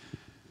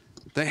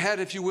 They had,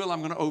 if you will,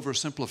 I'm going to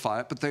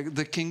oversimplify it, but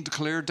the king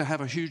declared to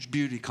have a huge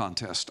beauty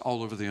contest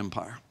all over the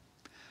empire.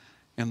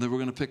 And they were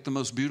going to pick the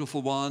most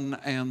beautiful one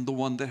and the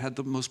one that had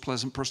the most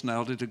pleasant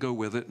personality to go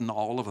with it and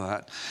all of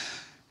that.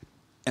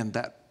 And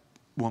that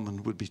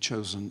woman would be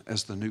chosen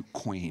as the new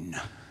queen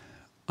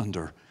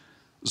under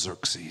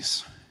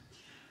Xerxes,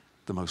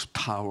 the most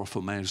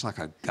powerful man. He's like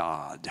a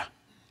god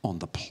on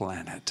the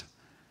planet.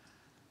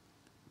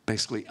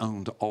 Basically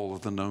owned all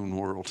of the known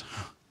world.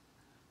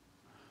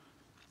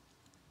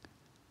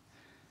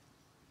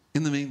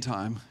 In the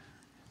meantime,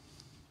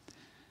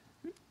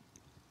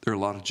 there are a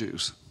lot of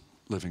Jews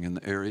living in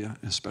the area,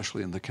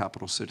 especially in the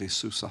capital city,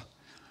 Susa.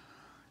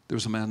 There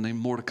was a man named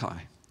Mordecai,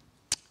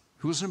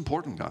 who was an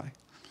important guy.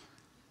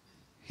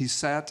 He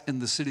sat in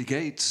the city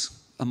gates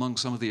among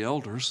some of the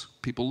elders.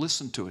 People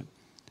listened to him.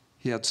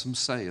 He had some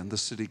say in the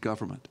city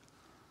government.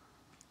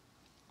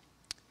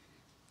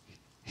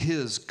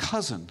 His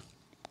cousin,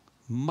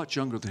 much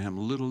younger than him,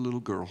 little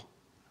girl,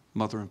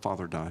 mother and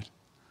father died.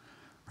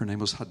 Her name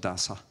was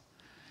Hadassah.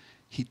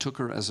 He took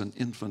her as an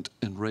infant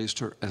and raised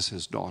her as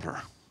his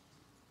daughter.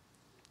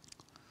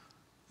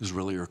 It was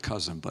really her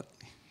cousin, but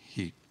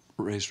he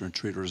raised her and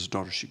treated her as his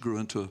daughter. She grew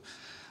into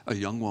a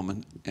young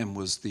woman and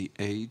was the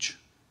age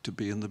to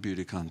be in the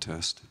beauty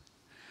contest.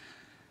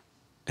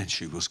 And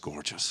she was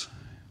gorgeous.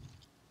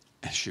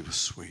 And she was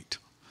sweet.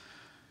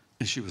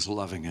 And she was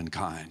loving and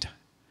kind.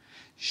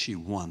 She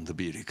won the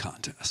beauty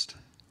contest.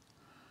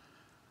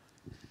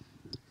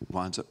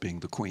 Winds up being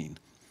the queen.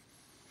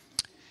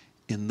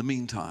 In the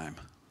meantime,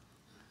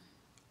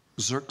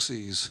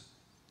 Xerxes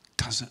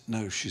doesn't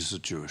know she's a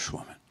Jewish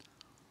woman.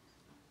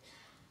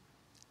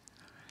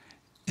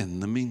 In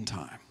the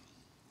meantime,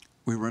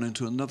 we run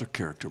into another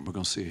character. We're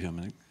going to see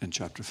him in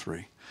chapter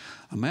 3.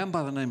 A man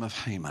by the name of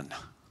Haman.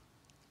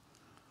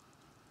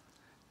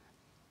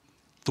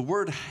 The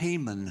word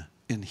Haman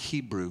in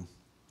Hebrew,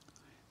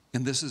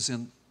 and this is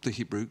in the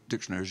Hebrew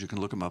dictionaries. You can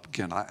look them up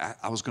again.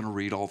 I was going to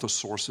read all the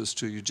sources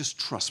to you. Just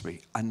trust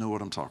me. I know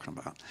what I'm talking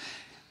about.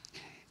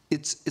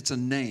 It's a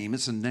name.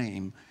 It's a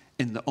name.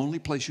 And the only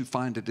place you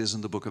find it is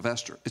in the book of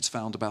Esther. It's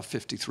found about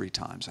 53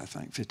 times, I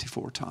think,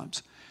 54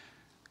 times.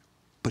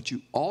 But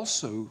you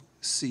also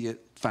see it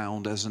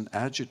found as an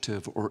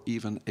adjective or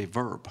even a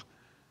verb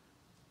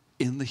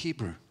in the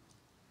Hebrew.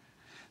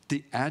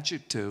 The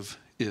adjective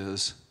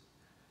is,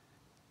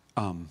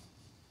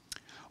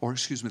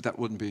 that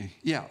wouldn't be,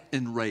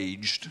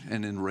 enraged,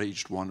 an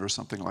enraged one or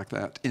something like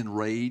that.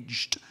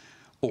 Enraged,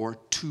 or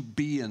to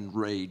be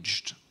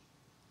enraged,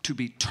 to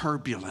be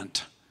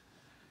turbulent.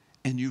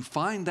 And you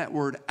find that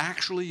word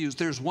actually used.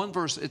 There's one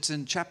verse, it's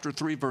in chapter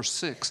 3, verse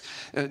 6.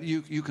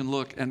 You can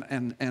look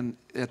and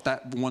at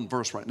that one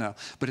verse right now.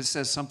 But it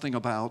says something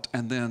about,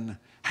 and then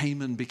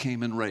Haman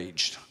became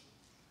enraged.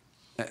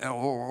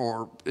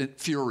 Or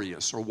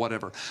furious or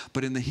whatever.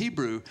 But in the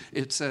Hebrew,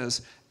 it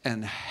says,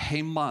 and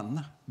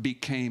Haman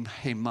became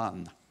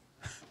Haman.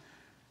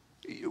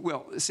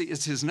 Well, see,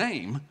 it's his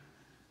name,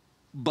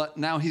 but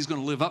now he's going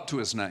to live up to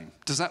his name.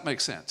 Does that make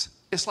sense?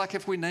 It's like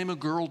if we name a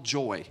girl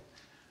Joy.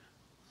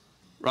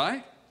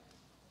 Right?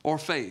 Or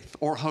Faith,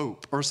 or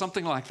Hope, or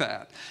something like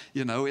that.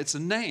 You know, it's a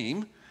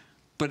name,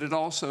 but it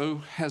also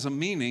has a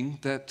meaning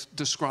that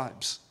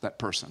describes that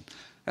person.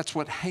 That's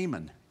what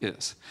Haman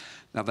is.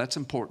 Now, that's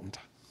important.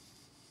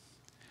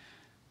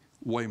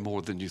 Way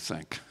more than you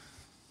think.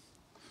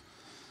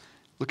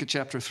 Look at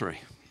chapter 3.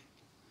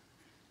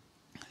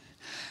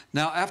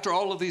 Now, after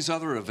all of these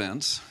other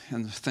events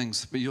and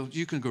things,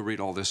 you can go read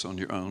all this on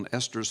your own.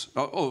 Esther's,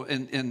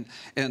 and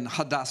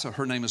Hadassah,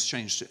 her name is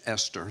changed to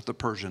Esther, the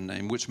Persian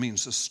name, which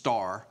means a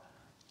star.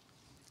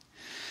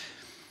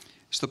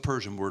 It's the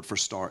Persian word for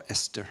star,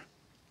 Esther.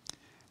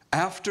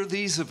 After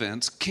these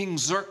events, King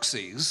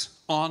Xerxes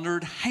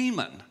honored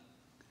Haman,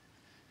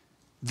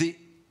 the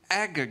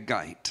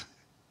Agagite,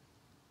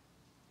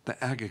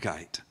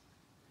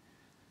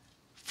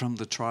 from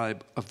the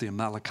tribe of the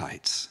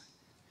Amalekites.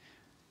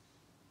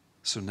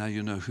 So now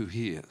you know who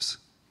he is.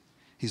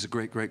 He's a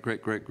great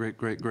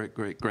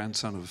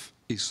grandson of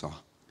Esau.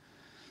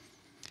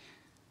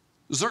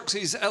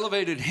 Xerxes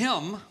elevated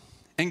him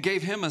and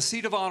gave him a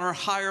seat of honor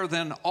higher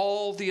than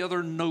all the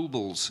other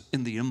nobles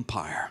in the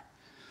empire.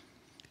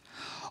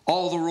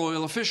 All the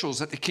royal officials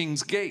at the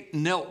king's gate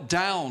knelt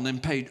down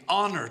and paid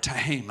honor to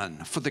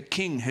Haman, for the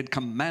king had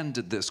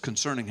commanded this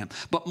concerning him.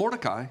 But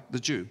Mordecai, the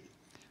Jew,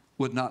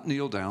 would not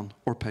kneel down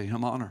or pay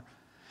him honor.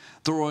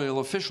 The royal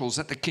officials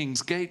at the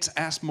king's gates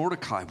asked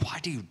Mordecai, why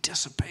do you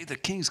disobey the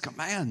king's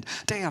command?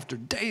 Day after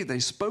day they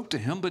spoke to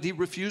him, but he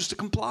refused to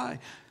comply.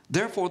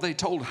 Therefore they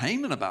told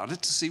Haman about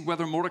it to see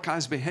whether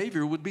Mordecai's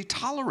behavior would be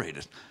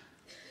tolerated.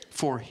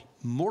 For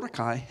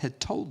Mordecai had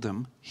told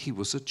them he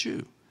was a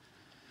Jew.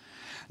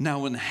 Now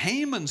when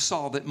Haman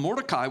saw that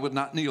Mordecai would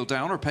not kneel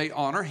down or pay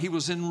honor, he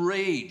was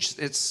enraged.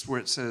 It's where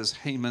it says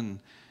Haman,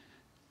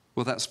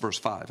 well that's verse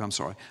 5, I'm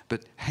sorry.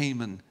 But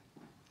Haman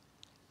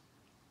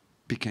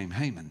became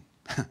Haman.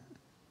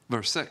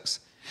 Verse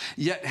 6.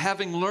 Yet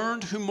having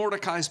learned who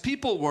Mordecai's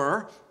people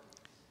were,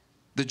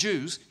 the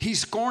Jews, he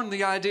scorned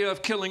the idea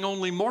of killing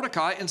only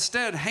Mordecai.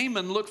 Instead,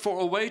 Haman looked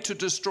for a way to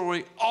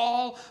destroy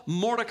all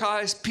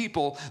Mordecai's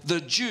people,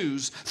 the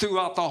Jews,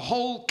 throughout the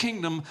whole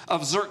kingdom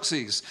of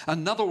Xerxes.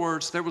 In other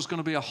words, there was going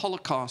to be a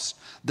Holocaust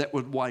that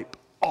would wipe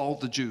all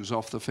the Jews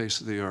off the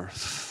face of the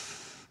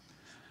earth.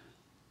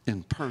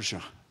 in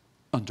Persia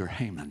under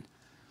Haman.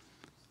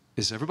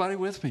 Is everybody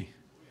with me?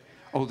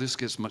 Oh, this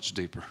gets much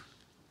deeper.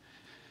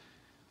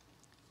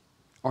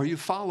 Are you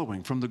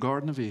following from the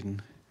Garden of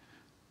Eden?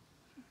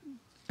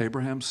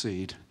 Abraham's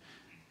seed,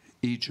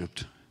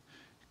 Egypt,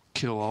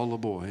 kill all the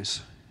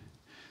boys.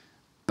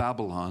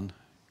 Babylon,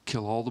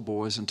 kill all the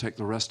boys and take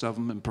the rest of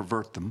them and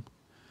pervert them.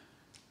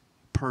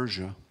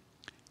 Persia,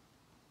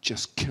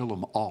 just kill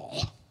them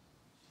all.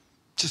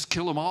 Just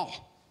kill them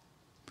all.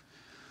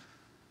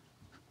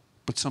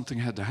 But something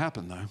had to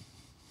happen, though.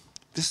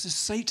 This is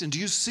Satan. Do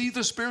you see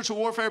the spiritual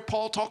warfare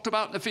Paul talked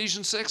about in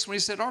Ephesians 6 when he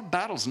said, our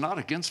battle's not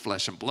against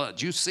flesh and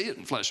blood. You see it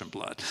in flesh and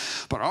blood.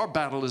 But our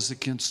battle is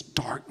against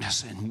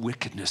darkness and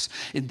wickedness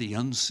in the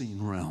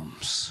unseen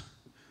realms.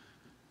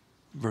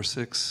 Verse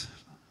 6,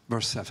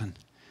 verse 7.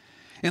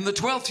 In the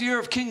 12th year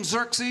of King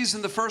Xerxes,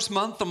 in the first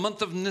month, the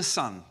month of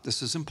Nisan,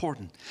 this is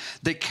important,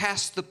 they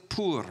cast the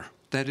pur,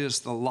 that is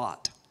the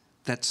lot.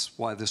 That's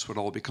why this would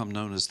all become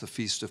known as the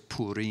Feast of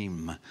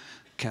Purim,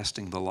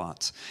 casting the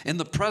lots. In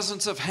the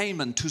presence of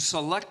Haman, to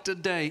select a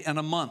day and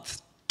a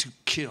month to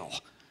kill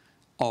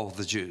all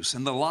the Jews.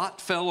 And the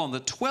lot fell on the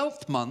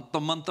 12th month, the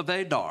month of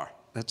Adar.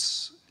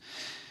 That's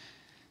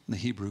in the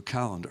Hebrew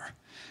calendar.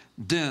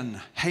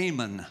 Then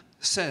Haman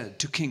said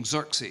to King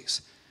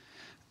Xerxes,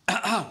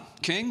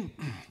 King,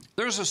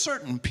 there's a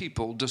certain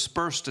people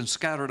dispersed and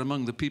scattered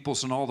among the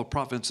peoples in all the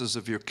provinces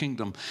of your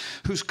kingdom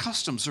whose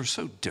customs are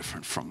so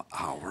different from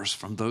ours,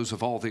 from those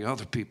of all the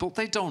other people.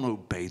 They don't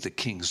obey the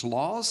king's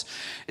laws.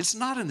 It's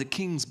not in the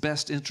king's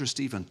best interest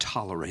to even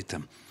tolerate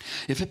them.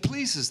 If it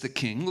pleases the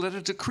king, let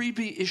a decree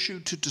be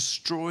issued to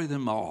destroy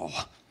them all.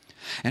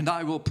 And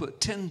I will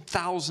put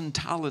 10,000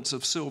 talents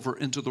of silver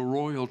into the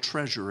royal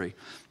treasury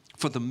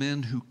for the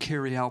men who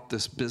carry out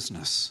this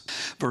business.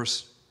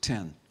 Verse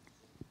 10.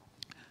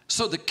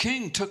 So the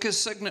king took his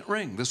signet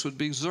ring, this would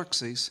be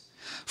Xerxes,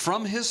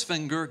 from his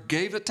finger,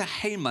 gave it to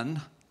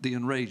Haman, the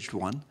enraged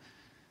one,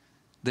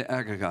 the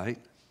Agagite,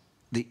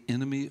 the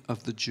enemy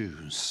of the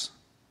Jews.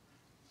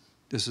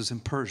 This is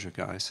in Persia,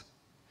 guys.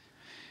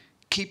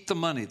 Keep the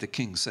money, the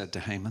king said to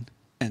Haman,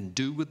 and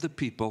do with the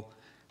people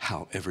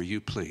however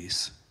you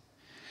please.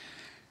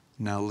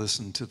 Now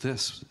listen to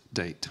this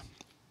date.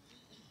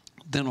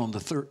 Then on the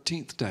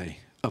 13th day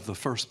of the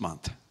first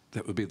month,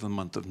 that would be the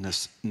month of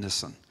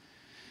Nisan,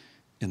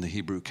 in the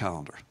Hebrew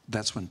calendar.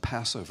 That's when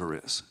Passover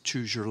is.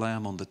 Choose your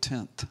lamb on the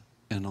 10th,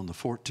 and on the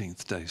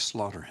 14th day,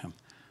 slaughter him.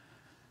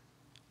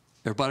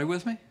 Everybody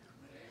with me?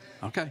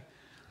 Okay.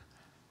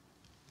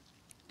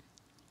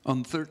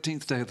 On the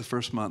 13th day of the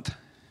first month,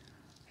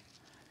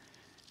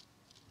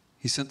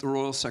 he sent the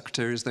royal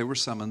secretaries. They were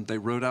summoned. They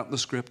wrote out in the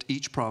script,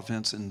 each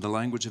province in the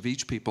language of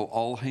each people,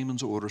 all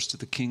Haman's orders to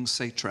the king's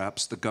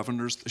satraps, the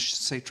governors. The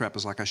satrap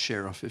is like a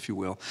sheriff, if you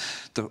will,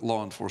 the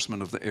law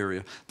enforcement of the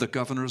area, the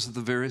governors of the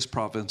various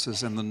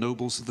provinces and the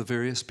nobles of the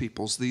various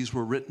peoples. These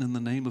were written in the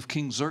name of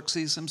King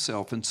Xerxes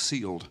himself and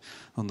sealed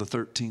on the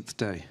 13th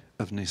day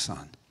of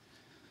Nisan.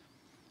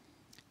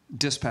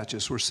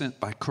 Dispatches were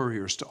sent by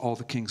couriers to all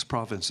the king's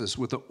provinces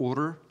with the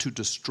order to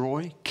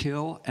destroy,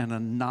 kill, and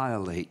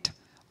annihilate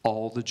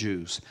all the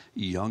Jews,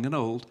 young and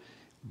old,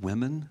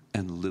 women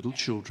and little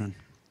children,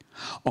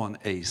 on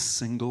a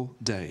single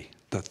day,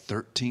 the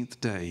 13th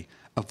day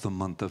of the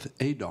month of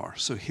Adar.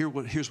 So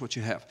here's what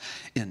you have.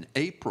 In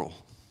April,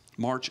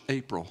 March,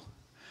 April,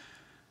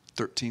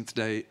 13th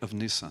day of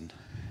Nisan,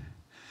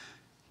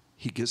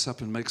 he gets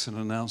up and makes an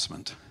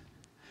announcement.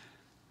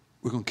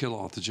 We're going to kill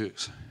all the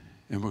Jews,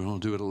 and we're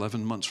going to do it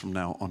 11 months from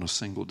now on a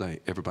single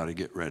day. Everybody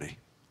get ready.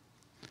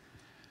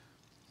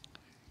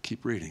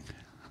 Keep reading.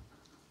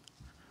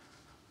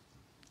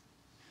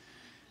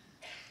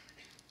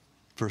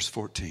 Verse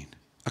 14,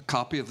 a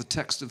copy of the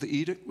text of the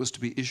edict was to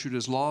be issued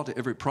as law to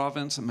every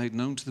province and made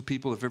known to the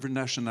people of every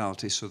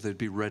nationality so they'd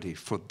be ready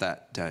for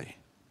that day.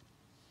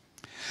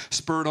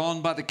 Spurred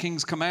on by the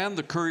king's command,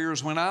 the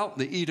couriers went out.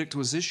 The edict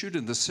was issued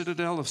in the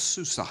citadel of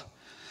Susa.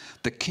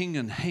 The king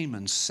and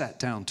Haman sat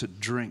down to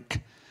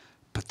drink,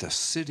 but the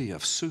city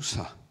of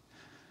Susa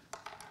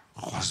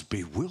was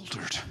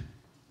bewildered.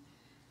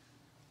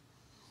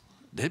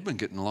 They'd been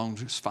getting along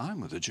just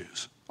fine with the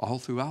Jews all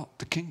throughout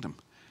the kingdom.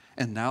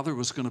 And now there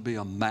was going to be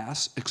a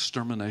mass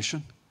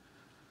extermination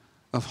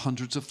of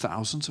hundreds of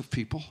thousands of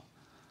people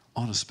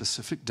on a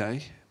specific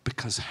day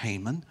because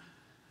Haman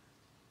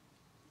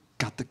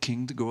got the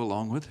king to go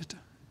along with it.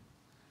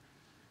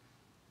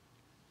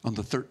 On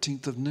the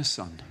 13th of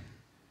Nisan,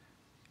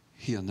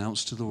 he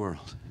announced to the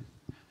world,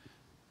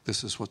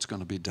 this is what's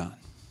going to be done.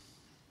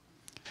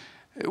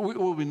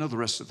 We know the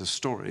rest of the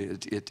story.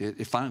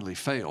 It finally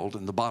failed,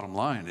 and the bottom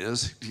line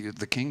is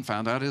the king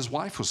found out his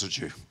wife was a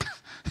Jew.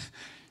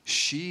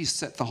 She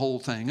set the whole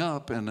thing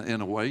up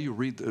in a way. You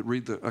read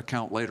the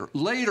account later.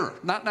 Later,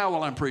 not now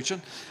while I'm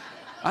preaching.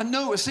 I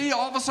know. See,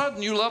 all of a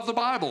sudden you love the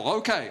Bible.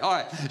 Okay, all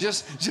right.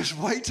 Just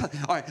wait. All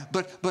right,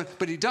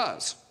 but he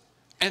does.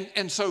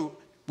 And so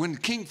when the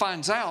king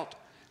finds out,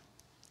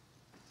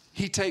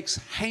 he takes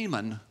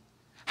Haman.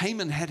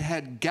 Haman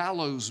had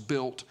gallows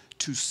built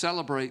to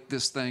celebrate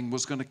this thing,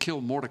 was going to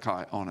kill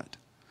Mordecai on it.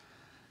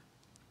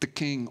 the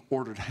king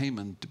ordered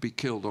Haman to be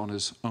killed on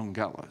his own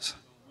gallows.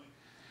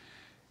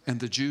 And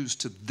the Jews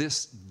to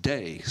this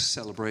day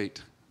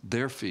celebrate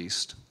their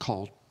feast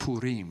called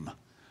Purim.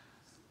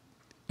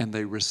 And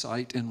they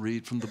recite and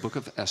read from the book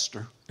of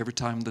Esther. Every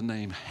time the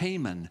name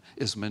Haman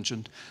is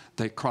mentioned,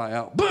 they cry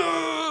out,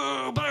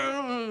 boo,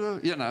 boo.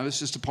 You know, it's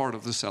just a part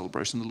of the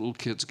celebration. The little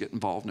kids get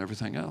involved and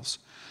everything else.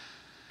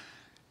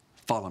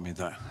 Follow me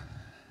though.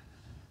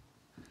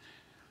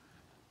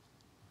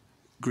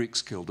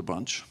 Greeks killed a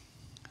bunch.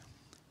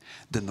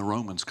 Then the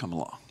Romans come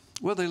along.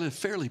 Well, they lived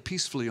fairly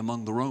peacefully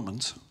among the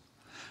Romans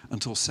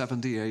until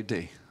 70 AD.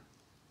 Of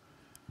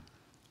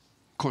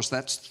course,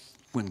 that's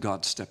when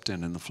God stepped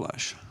in the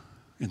flesh,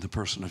 in the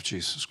person of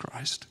Jesus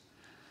Christ.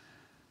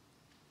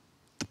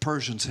 The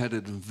Persians had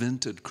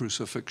invented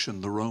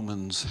crucifixion. The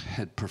Romans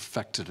had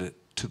perfected it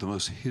to the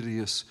most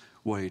hideous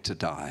way to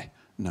die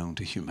known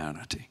to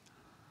humanity.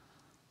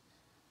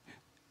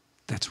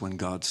 That's when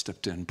God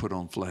stepped in, put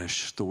on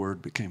flesh. The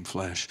Word became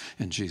flesh,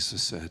 and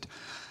Jesus said,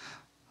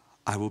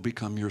 I will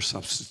become your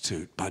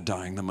substitute by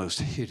dying the most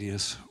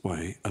hideous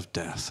way of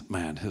death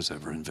man has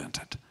ever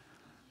invented.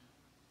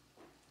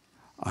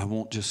 I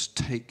won't just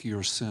take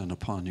your sin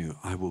upon you.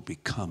 I will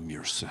become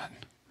your sin.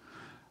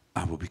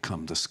 I will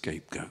become the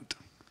scapegoat.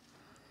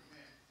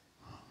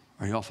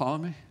 Are y'all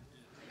following me?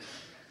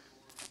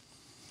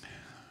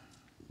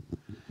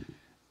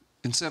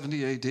 In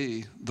 70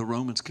 AD, the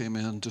Romans came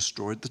in,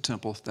 destroyed the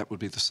temple. That would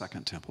be the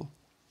second temple.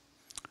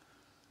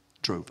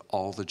 Drove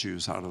all the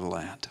Jews out of the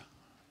land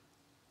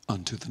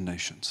unto the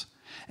nations.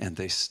 And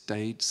they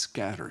stayed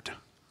scattered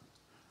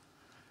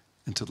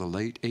until the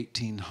late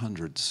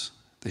 1800s.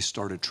 They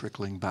started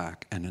trickling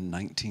back. And in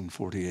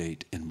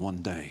 1948, in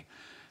one day,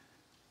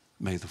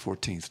 May the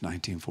 14th,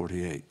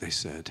 1948, they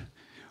said,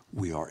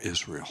 we are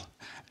Israel,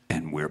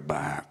 and we're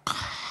back.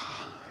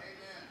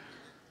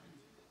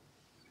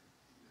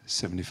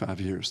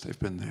 75 years they've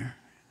been there.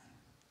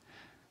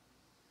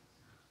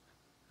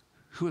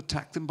 Who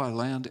attacked them by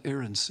land,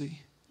 air, and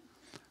sea?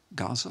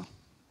 Gaza.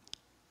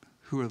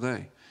 Who are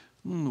they?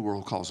 The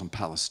world calls them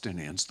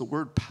Palestinians. The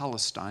word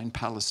Palestine,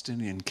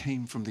 Palestinian,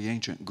 came from the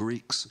ancient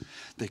Greeks.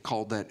 They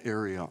called that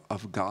area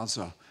of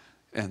Gaza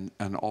and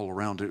all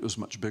around it. It was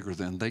much bigger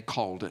then. They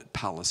called it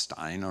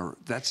Palestine, or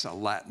that's a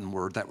Latin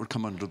word. That would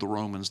come under the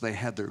Romans. They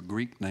had their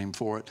Greek name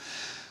for it.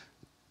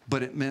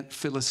 But it meant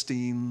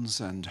Philistines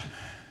and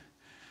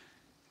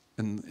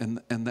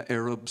the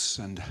Arabs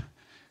and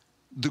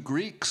the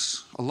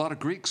Greeks. A lot of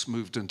Greeks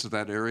moved into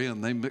that area,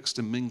 and they mixed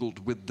and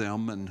mingled with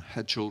them and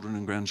had children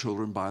and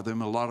grandchildren by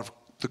them. A lot of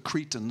the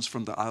Cretans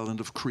from the island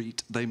of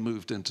Crete, they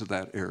moved into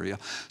that area.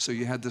 So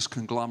you had this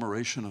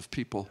conglomeration of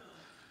people.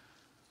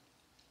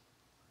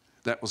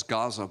 That was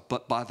Gaza.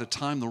 But by the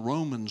time the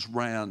Romans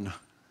ran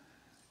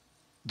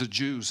the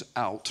Jews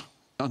out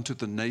unto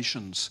the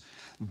nations,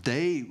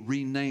 they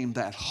renamed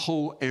that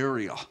whole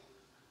area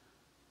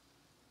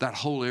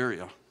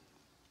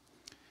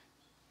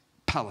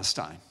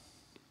Palestine,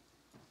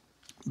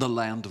 the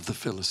land of the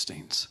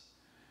Philistines.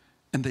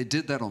 And they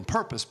did that on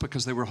purpose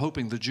because they were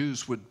hoping the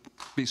Jews would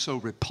be so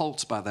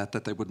repulsed by that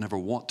they would never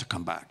want to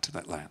come back to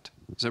that land.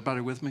 Is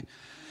everybody with me?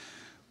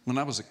 When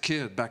I was a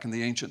kid back in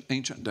the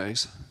ancient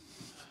days,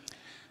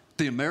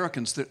 the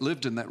Americans that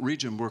lived in that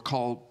region were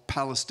called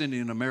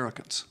Palestinian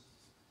Americans.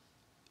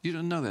 You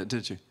didn't know that,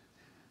 did you?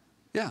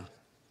 Yeah.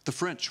 The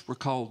French were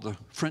called the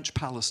French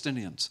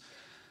Palestinians,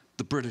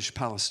 the British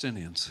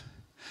Palestinians,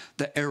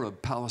 the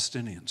Arab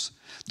Palestinians,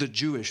 the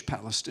Jewish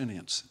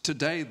Palestinians.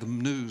 Today, the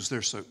news,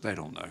 they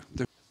don't know.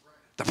 They're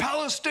the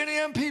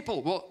Palestinian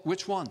people. Well,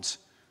 which ones?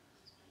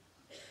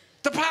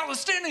 The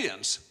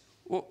Palestinians.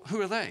 Well, who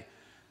are they?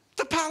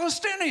 The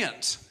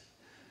Palestinians.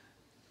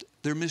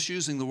 They're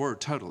misusing the word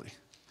totally.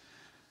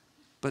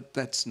 But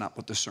that's not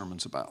what the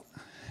sermon's about.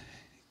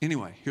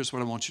 Anyway, here's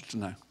what I want you to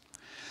know.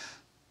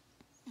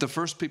 The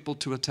first people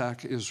to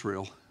attack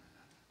Israel,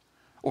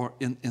 or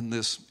in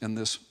this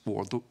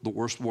war, the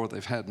worst war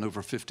they've had in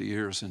over 50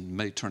 years, and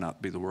may turn out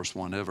to be the worst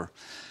one ever,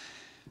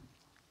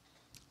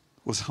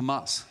 was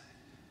Hamas.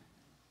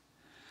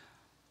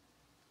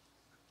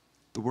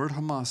 The word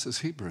Hamas is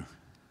Hebrew.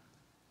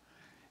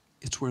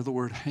 It's where the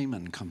word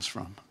Haman comes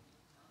from.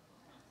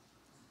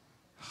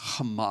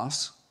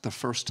 Hamas, the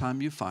first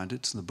time you find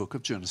it's in the book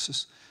of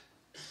Genesis,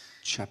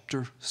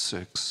 chapter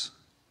 6.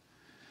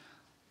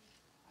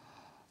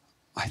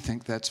 I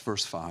think that's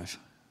verse 5,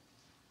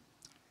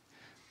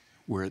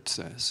 where it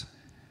says,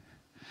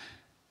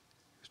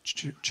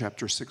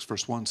 chapter 6,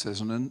 verse 1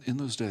 says, and in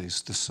those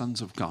days the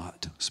sons of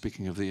God,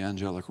 speaking of the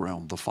angelic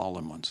realm, the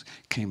fallen ones,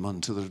 came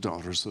unto the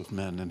daughters of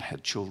men and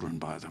had children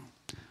by them.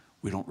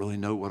 We don't really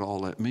know what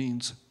all that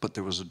means, but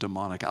there was a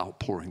demonic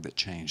outpouring that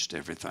changed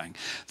everything.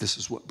 This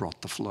is what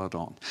brought the flood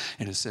on.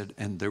 And it said,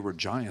 and there were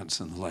giants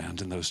in the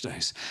land in those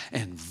days,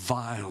 and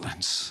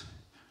violence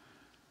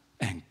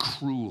and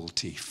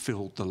cruelty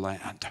filled the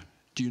land.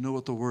 Do you know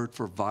what the word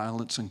for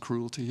violence and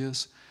cruelty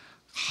is?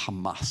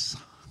 Hamas.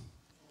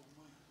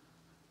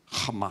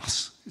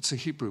 Hamas. It's a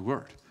Hebrew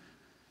word.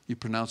 You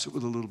pronounce it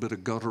with a little bit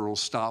of guttural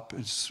stop.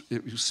 It's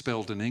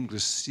spelled in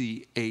English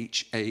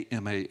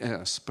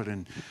Chamas, but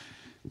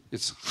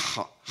it's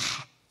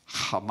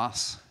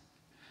Hamas,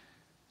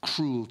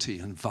 cruelty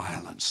and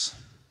violence.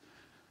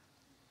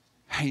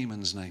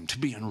 Haman's name, to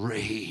be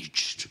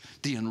enraged,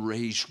 the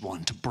enraged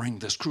one, to bring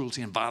this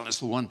cruelty and violence,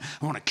 the one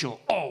I want to kill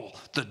all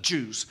the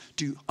Jews.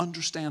 Do you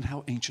understand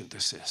how ancient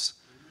this is?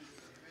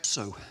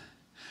 So,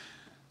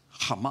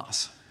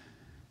 Hamas,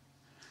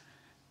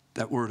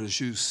 that word is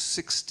used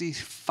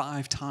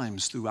 65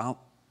 times throughout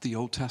the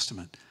Old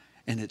Testament,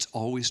 and it's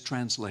always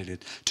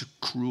translated to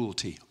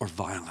cruelty or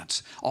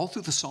violence. All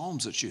through the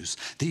Psalms it's used.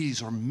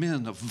 These are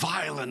men of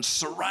violence,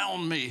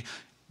 surround me.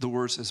 The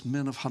word says,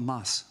 men of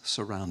Hamas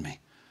surround me.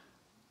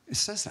 It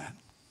says that.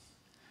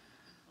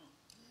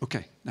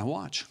 Okay, now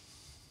watch.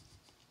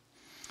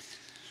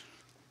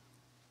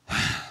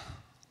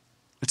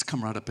 Let's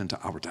come right up into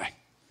our day.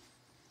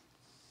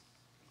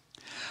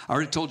 I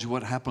already told you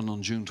what happened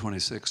on June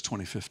 26,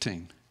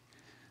 2015.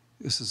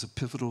 This is a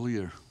pivotal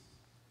year.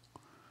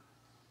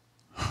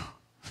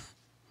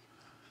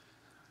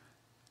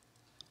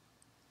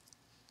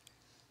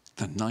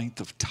 The 9th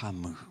of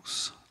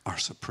Tammuz, our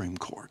Supreme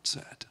Court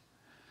said.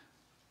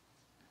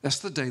 That's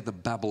the day the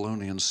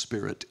Babylonian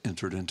spirit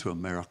entered into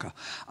America.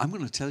 I'm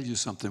going to tell you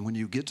something. When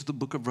you get to the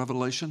book of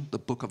Revelation, the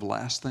book of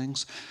last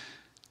things,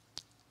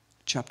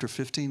 chapter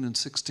 15 and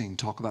 16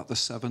 talk about the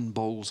 7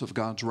 bowls of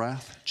God's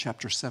wrath.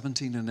 Chapter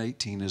 17 and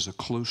 18 is a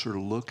closer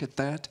look at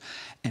that.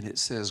 And it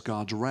says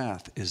God's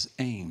wrath is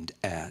aimed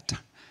at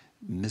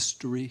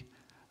Mystery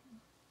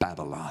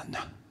Babylon.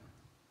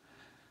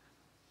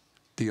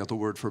 The other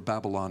word for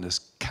Babylon is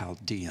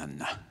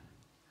Chaldean.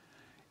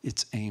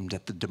 It's aimed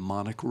at the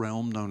demonic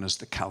realm known as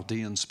the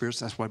Chaldean spirits.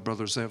 That's why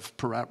Brother Zev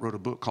Parat wrote a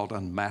book called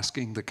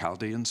Unmasking the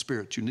Chaldean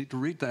Spirit. You need to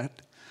read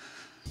that.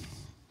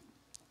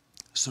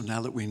 So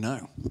now that we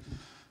know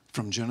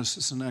from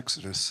Genesis and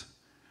Exodus,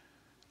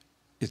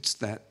 it's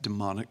that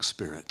demonic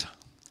spirit.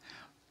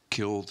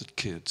 Kill the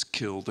kids,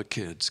 kill the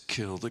kids,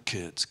 kill the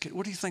kids.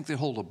 What do you think the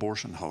whole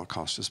abortion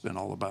holocaust has been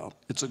all about?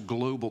 It's a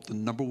global, the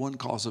number one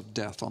cause of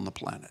death on the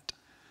planet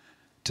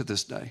to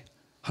this day.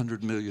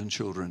 100 million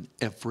children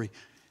every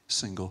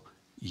single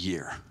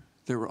year.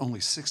 There were only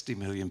 60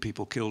 million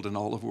people killed in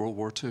all of World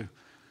War II.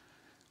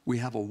 We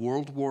have a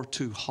World War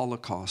II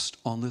Holocaust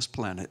on this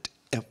planet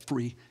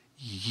every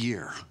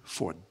year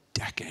for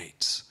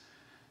decades.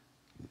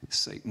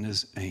 Satan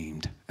is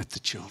aimed at the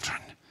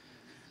children.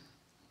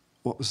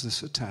 What was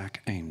this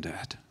attack aimed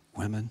at?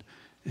 Women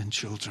and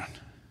children.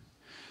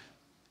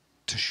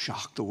 To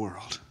shock the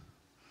world.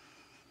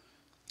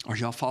 Are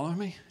y'all following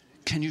me?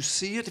 Can you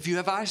see it? If you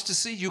have eyes to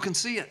see, you can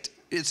see it.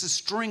 It's a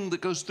string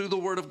that goes through the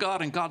Word of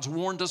God, and God's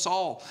warned us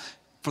all,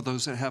 for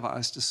those that have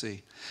eyes to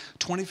see.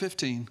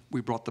 2015,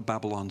 we brought the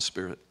Babylon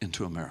spirit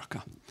into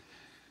America.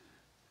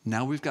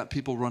 Now we've got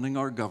people running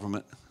our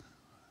government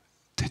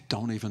that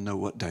don't even know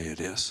what day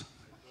it is,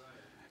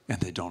 and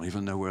they don't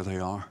even know where they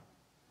are.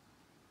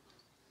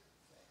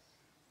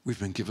 We've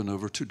been given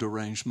over to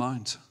deranged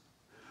minds.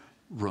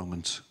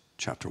 Romans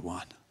chapter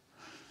 1.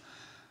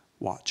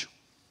 Watch.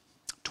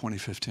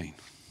 2015.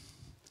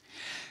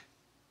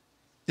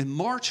 In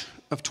March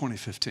of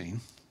 2015,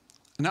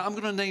 now I'm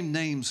going to name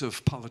names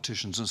of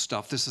politicians and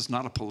stuff. This is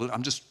not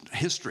I'm just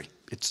history.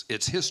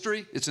 It's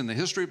history. It's in the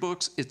history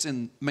books. It's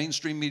in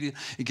mainstream media.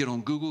 You get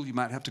on Google, you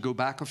might have to go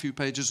back a few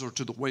pages or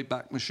to the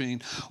Wayback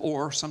Machine,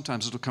 or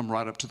sometimes it'll come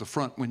right up to the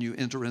front when you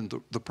enter in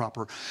the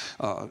proper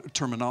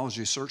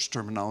terminology, search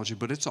terminology,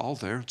 but it's all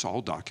there. It's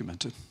all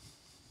documented.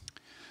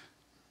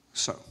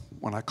 So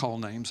when I call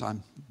names,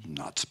 I'm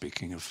not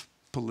speaking of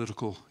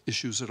political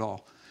issues at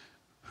all.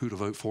 Who to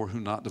vote for,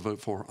 who not to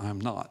vote for, I'm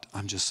not.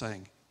 I'm just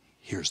saying,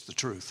 here's the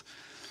truth.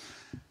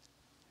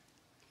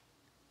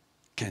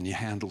 Can you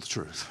handle the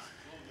truth?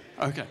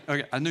 Okay,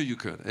 I knew you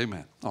could.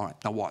 Amen. All right,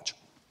 now watch.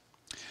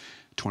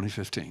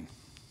 2015.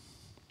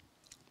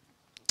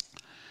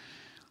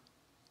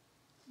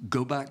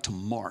 Go back to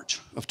March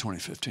of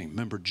 2015.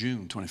 Remember,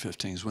 June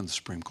 2015 is when the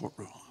Supreme Court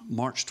ruled.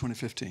 March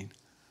 2015.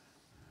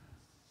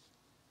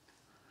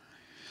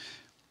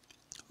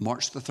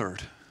 March the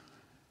 3rd.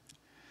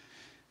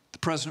 The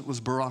president was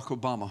Barack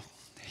Obama.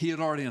 He had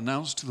already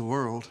announced to the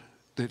world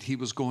that he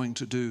was going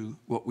to do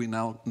what we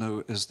now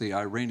know as the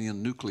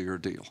Iranian nuclear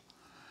deal.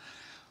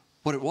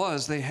 What it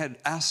was, they had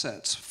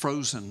assets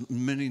frozen.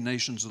 Many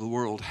nations of the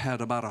world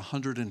had about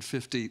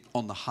 150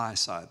 on the high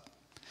side.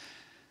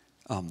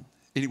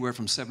 Anywhere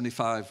from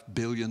 $75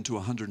 billion to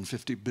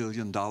 $150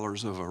 billion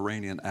of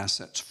Iranian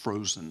assets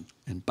frozen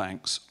in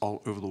banks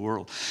all over the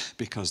world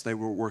because they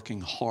were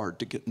working hard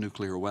to get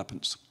nuclear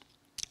weapons.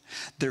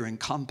 They're in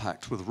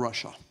compact with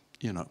Russia.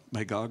 You know,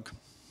 Magog.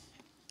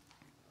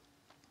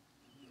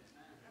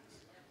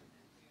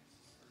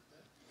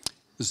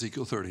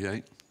 Ezekiel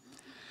 38.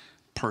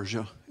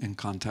 Persia in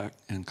contract.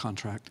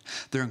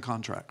 They're in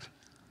contract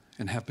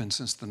and have been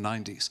since the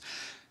 90s.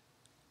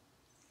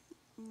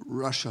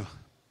 Russia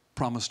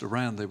promised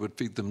Iran they would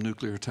feed them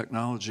nuclear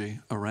technology.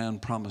 Iran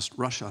promised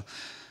Russia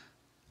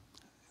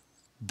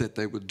that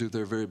they would do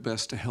their very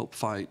best to help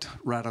fight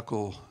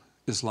radical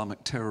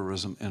Islamic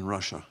terrorism in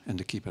Russia and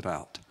to keep it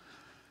out.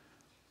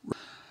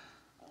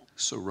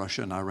 So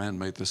Russia and Iran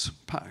made this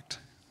pact.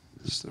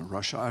 It's the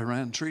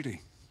Russia-Iran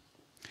Treaty.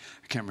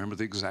 I can't remember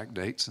the exact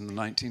dates, in the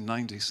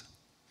 1990s.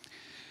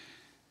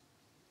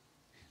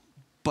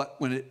 But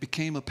when it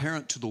became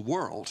apparent to the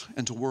world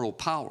and to world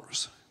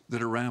powers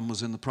that Iran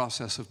was in the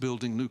process of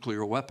building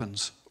nuclear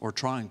weapons, or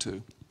trying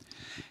to,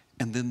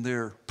 and then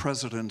their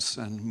presidents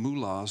and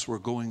mullahs were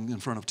going in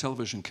front of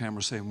television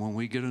cameras saying, when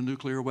we get a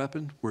nuclear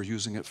weapon, we're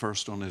using it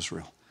first on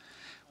Israel.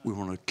 We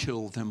want to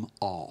kill them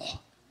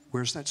all.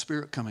 Where's that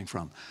spirit coming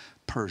from?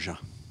 Persia.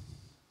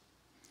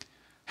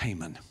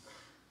 Haman.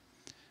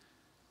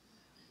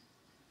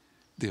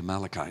 The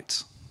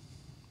Amalekites.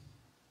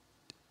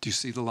 Do you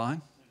see the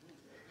line?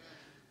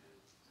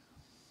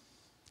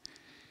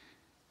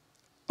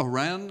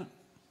 Iran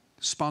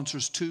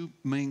sponsors two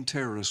main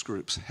terrorist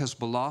groups,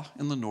 Hezbollah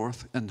in the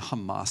north and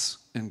Hamas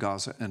in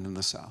Gaza and in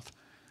the south.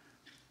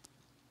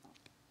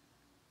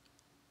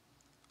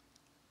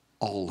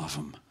 All of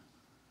them,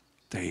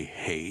 they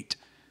hate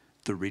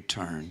the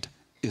returned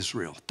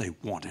Israel. They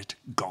want it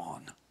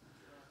gone.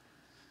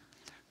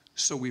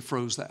 So we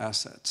froze the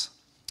assets.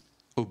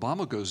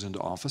 Obama goes into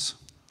office.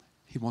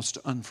 He wants to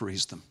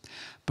unfreeze them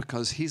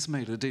because he's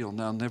made a deal.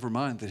 Now, never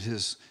mind that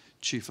his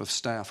chief of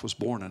staff was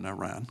born in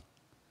Iran.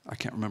 I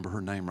can't remember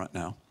her name right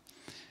now.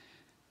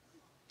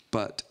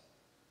 But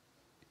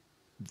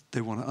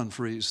they want to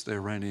unfreeze the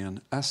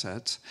Iranian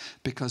assets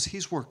because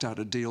he's worked out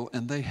a deal,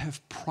 and they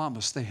have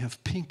promised, they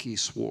have pinky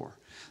swore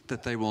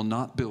that they will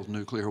not build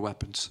nuclear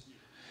weapons.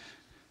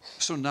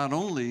 So not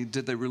only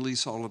did they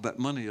release all of that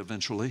money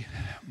eventually,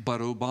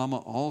 but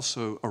Obama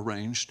also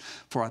arranged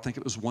for, I think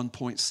it was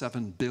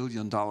 $1.7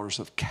 billion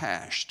of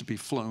cash to be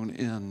flown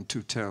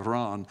into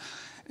Tehran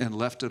and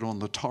left it on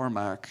the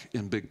tarmac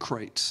in big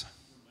crates.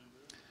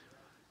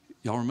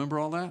 Y'all remember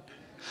all that?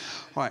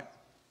 All right.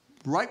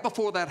 Right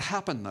before that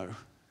happened, though,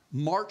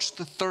 March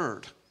the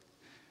 3rd,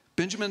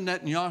 Benjamin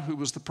Netanyahu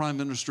was the prime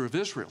minister of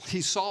Israel.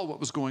 He saw what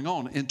was going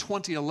on. In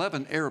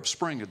 2011, Arab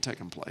Spring had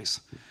taken place.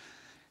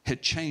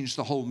 Had changed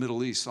the whole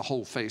Middle East, the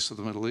whole face of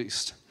the Middle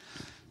East.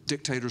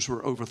 Dictators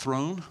were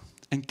overthrown,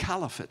 and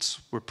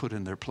caliphates were put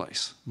in their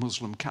place,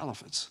 Muslim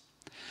caliphates.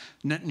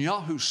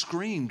 Netanyahu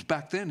screamed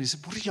back then, he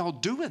said, "What are y'all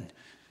doing?"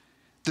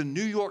 The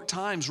New York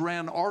Times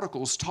ran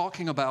articles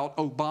talking about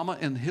Obama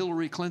and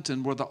Hillary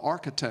Clinton were the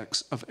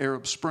architects of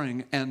Arab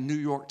Spring, and New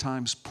York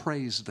Times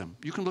praised them.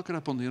 You can look it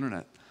up on the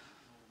internet.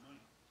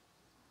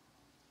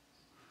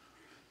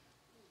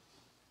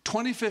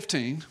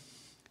 2015,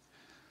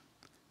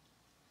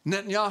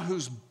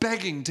 Netanyahu's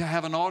begging to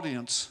have an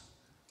audience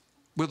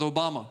with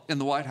Obama in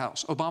the White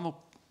House. Obama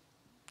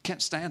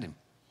can't stand him.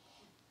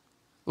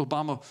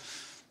 Obama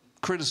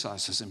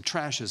criticizes him,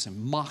 trashes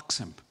him, mocks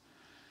him.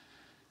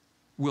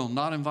 Will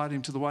not invite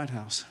him to the White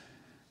House.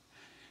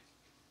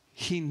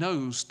 He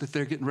knows that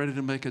they're getting ready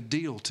to make a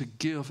deal to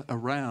give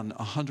Iran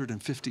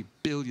 $150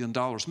 billion.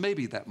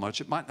 Maybe that much.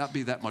 It might not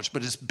be that much,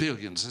 but it's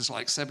billions. It's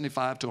like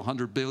 $75 to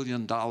 $100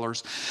 billion.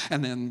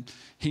 And then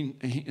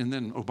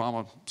then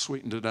Obama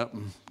sweetened it up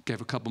and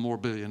gave a couple more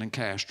billion in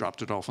cash,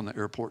 dropped it off on the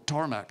airport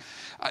tarmac.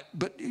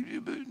 But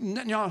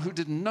Netanyahu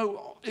didn't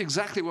know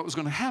exactly what was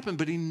going to happen,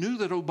 but he knew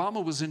that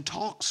Obama was in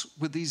talks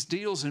with these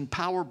deals and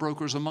power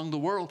brokers among the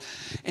world.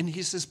 And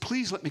he says,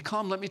 "Please let me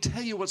come. Let me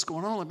tell you what's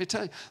going on. Let me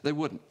tell you." They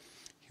wouldn't.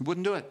 He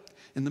wouldn't do it.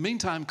 In the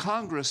meantime,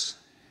 Congress,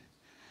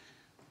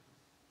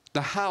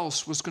 the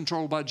House was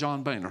controlled by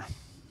John Boehner,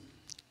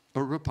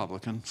 a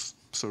Republican,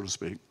 so to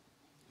speak.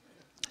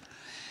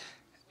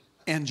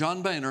 And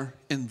John Boehner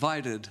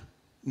invited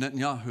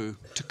Netanyahu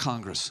to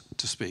Congress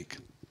to speak.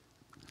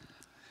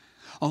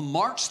 On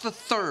March the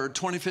 3rd,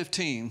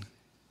 2015,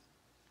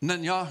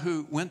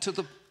 Netanyahu went to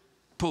the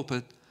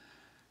pulpit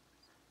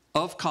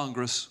of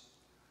Congress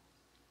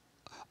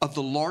of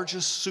the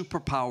largest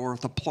superpower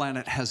the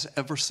planet has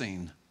ever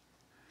seen.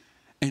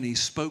 And he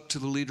spoke to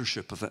the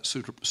leadership of that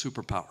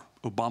superpower.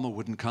 Obama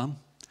wouldn't come.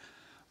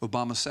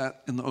 Obama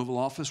sat in the Oval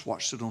Office,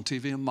 watched it on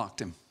TV, and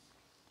mocked him.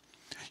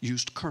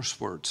 Used curse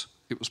words.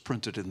 It was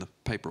printed in the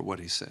paper what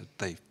he said.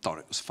 They thought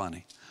it was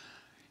funny.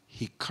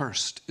 He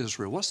cursed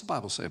Israel. What's the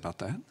Bible say about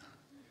that?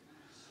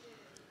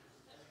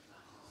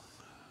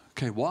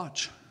 Okay,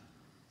 watch.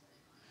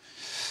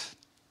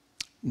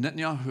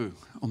 Netanyahu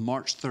on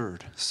March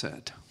 3rd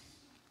said,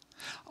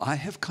 "I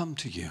have come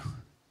to you."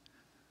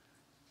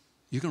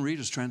 You can read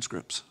his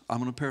transcripts. I'm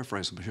going to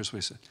paraphrase them, but here's what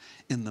he said.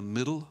 "In the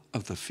middle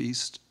of the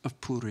Feast of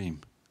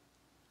Purim,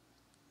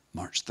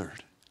 March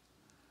 3rd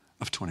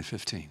of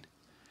 2015,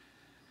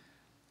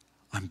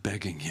 I'm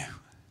begging you.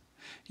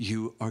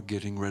 You are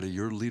getting ready.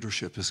 Your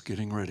leadership is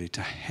getting ready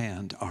to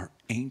hand our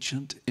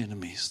ancient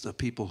enemies, the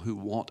people who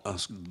want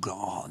us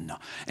gone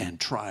and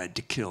tried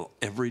to kill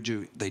every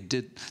Jew. They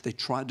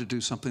tried to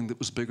do something that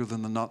was bigger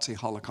than the Nazi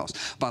Holocaust.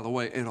 By the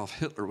way, Adolf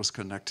Hitler was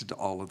connected to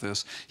all of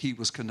this. He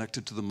was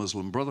connected to the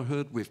Muslim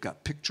Brotherhood. We've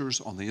got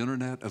pictures on the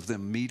internet of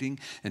them meeting,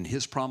 and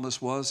his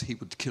promise was he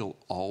would kill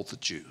all the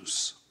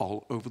Jews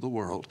all over the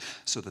world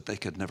so that they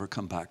could never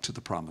come back to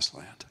the Promised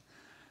Land.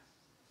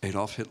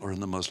 Adolf Hitler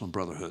and the Muslim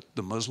Brotherhood.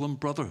 The Muslim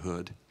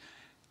Brotherhood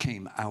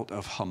came out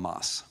of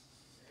Hamas.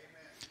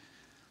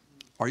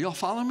 Are y'all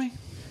following me?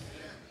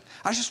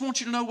 I just want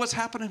you to know what's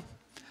happening.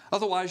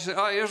 Otherwise, you say,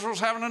 oh, Israel's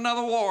having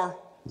another war.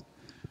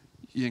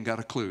 You ain't got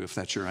a clue if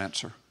that's your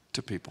answer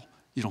to people.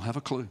 You don't have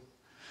a clue.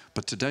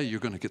 But today, you're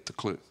going to get the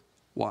clue.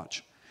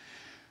 Watch.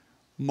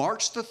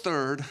 March the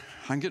 3rd,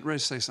 I'm getting ready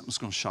to say something that's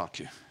going to shock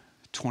you.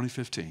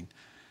 2015.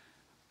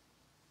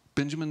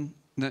 Benjamin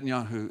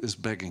Netanyahu is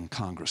begging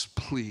Congress,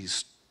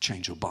 please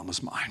change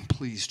Obama's mind.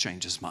 Please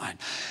change his mind.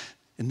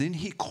 And then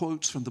he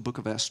quotes from the book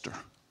of Esther.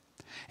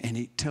 And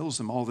he tells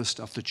them all this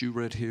stuff that you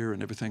read here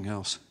and everything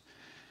else.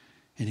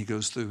 And he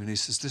goes through and he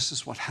says, this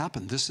is what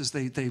happened. This is,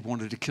 they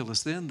wanted to kill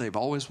us then. They've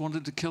always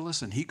wanted to kill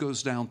us. And he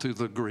goes down through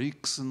the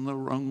Greeks and the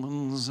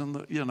Romans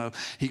and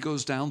he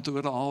goes down through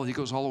it all. He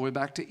goes all the way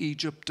back to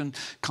Egypt and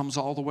comes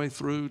all the way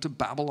through to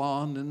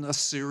Babylon and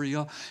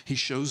Assyria. He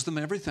shows them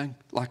everything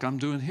like I'm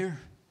doing here.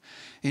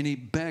 And he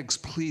begs,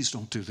 please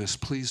don't do this.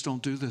 Please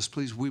don't do this.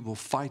 Please, we will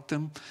fight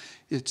them.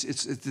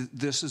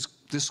 This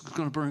is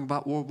going to bring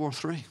about World War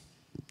III.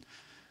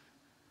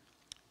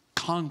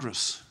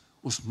 Congress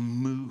was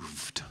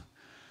moved.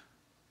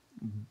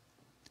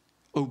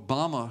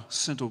 Obama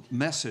sent a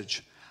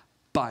message,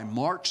 by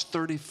March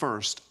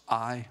 31st,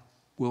 I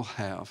will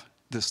have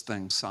this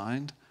thing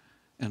signed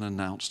and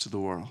announced to the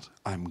world.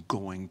 I'm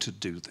going to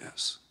do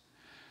this.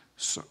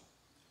 So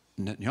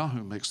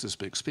Netanyahu makes this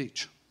big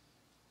speech.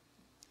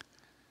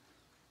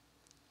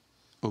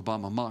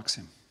 Obama mocks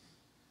him.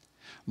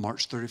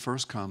 March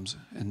 31st comes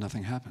and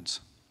nothing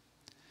happens.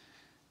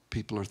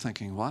 People are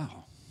thinking,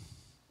 wow.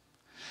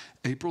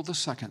 April the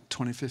 2nd,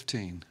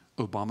 2015,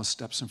 Obama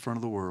steps in front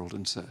of the world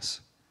and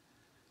says,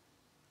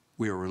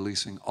 we are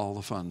releasing all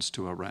the funds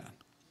to Iran.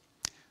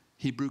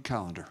 Hebrew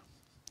calendar,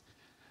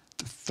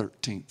 the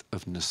 13th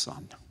of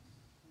Nisan,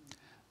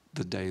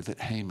 the day that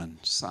Haman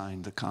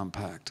signed the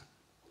compact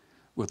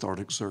with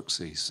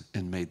Artaxerxes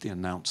and made the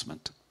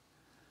announcement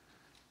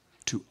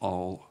to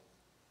all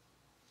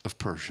of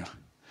Persia,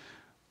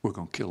 we're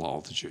going to kill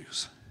all the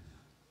Jews.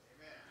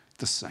 Amen.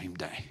 The same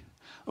day.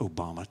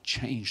 Obama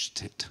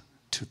changed it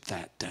to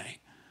that day.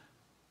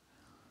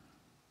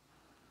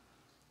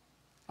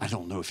 I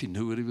don't know if he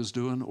knew what he was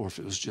doing or if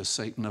it was just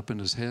Satan up in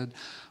his head,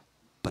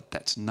 but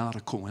that's not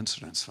a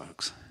coincidence,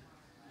 folks.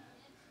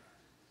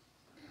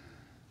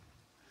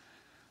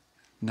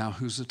 Now,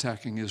 who's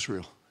attacking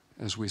Israel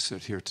as we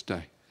sit here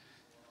today?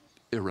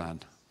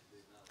 Iran,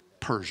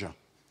 Persia,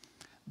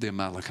 the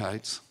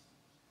Amalekites,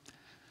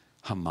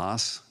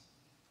 Hamas,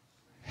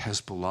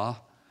 Hezbollah.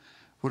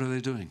 What are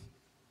they doing?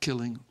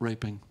 Killing,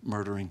 raping,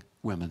 murdering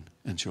women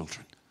and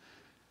children.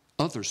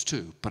 Others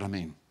too, but I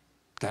mean,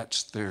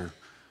 that's their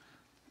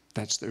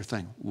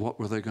thing. What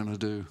were they going to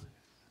do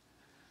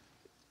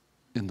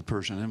in the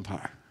Persian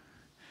Empire?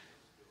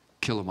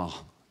 Kill them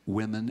all.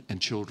 Women and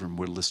children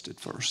were listed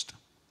first.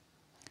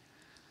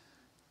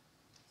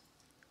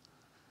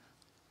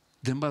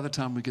 Then by the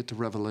time we get to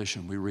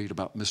Revelation, we read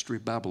about Mystery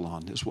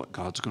Babylon is what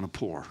God's going to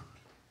pour.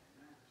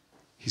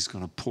 He's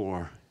going to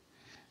pour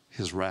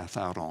his wrath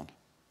out on.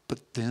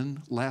 But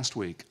then last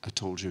week, I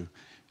told you,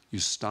 you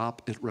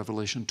stop at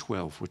Revelation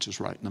 12, which is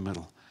right in the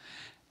middle.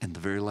 And the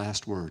very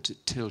last words,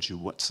 it tells you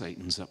what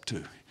Satan's up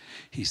to.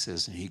 He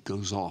says, and he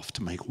goes off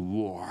to make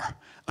war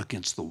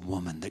against the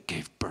woman that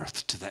gave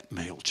birth to that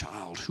male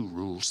child who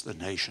rules the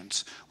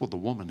nations. Well, the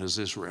woman is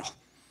Israel.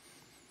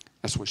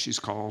 That's what she's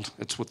called.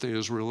 That's what the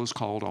Israel is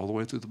called all the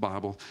way through the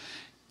Bible.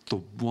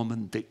 The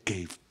woman that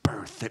gave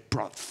birth, that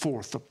brought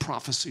forth the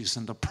prophecies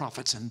and the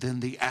prophets, and then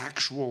the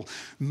actual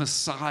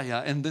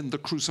Messiah, and then the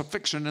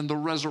crucifixion and the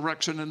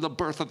resurrection and the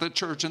birth of the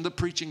church and the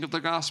preaching of the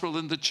gospel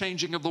and the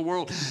changing of the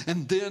world.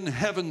 And then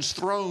heaven's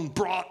throne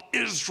brought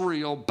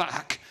Israel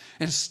back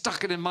and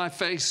stuck it in my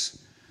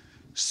face.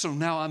 So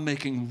now I'm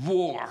making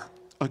war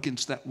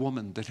against that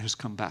woman that has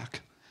come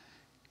back,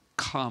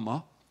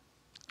 comma,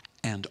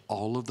 and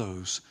all of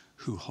those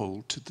who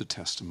hold to the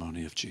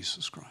testimony of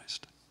Jesus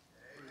Christ.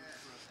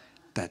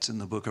 That's in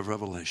the book of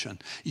Revelation.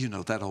 You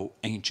know, that old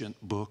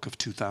ancient book of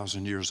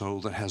 2,000 years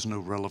old that has no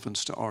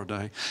relevance to our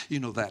day. You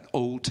know, that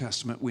Old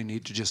Testament we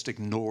need to just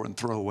ignore and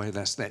throw away.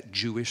 That's that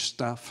Jewish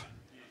stuff.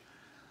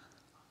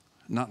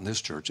 Not in this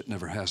church. It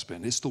never has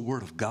been. It's the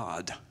Word of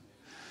God.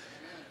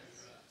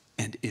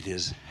 And it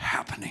is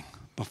happening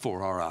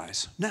before our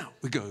eyes. Now,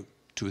 we go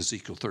to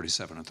Ezekiel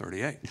 37 and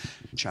 38.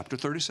 Chapter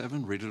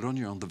 37, read it on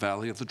your own, the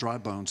valley of the dry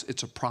bones.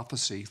 It's a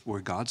prophecy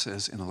where God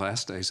says, in the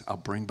last days, I'll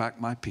bring back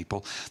my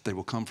people. They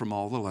will come from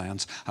all the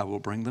lands. I will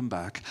bring them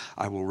back.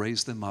 I will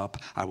raise them up.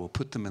 I will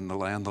put them in the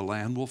land. The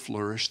land will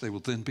flourish. They will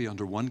then be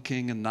under one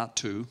king and not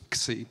two.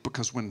 See,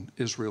 because when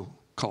Israel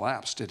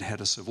collapsed, it had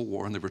a civil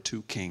war and there were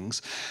two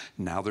kings.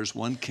 Now there's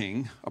one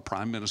king, a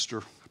prime minister,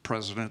 a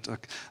president,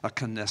 a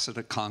Knesset,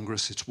 a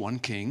Congress. It's one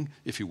king,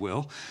 if you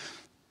will.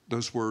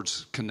 Those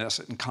words,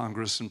 Knesset and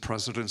Congress and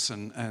presidents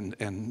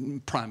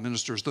and prime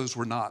ministers, those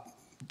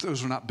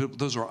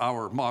are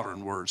our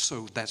modern words.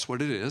 So that's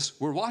what it is.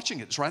 We're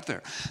watching it. It's right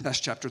there. That's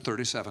chapter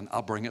 37.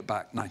 I'll bring it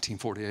back.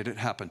 1948 it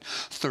happened.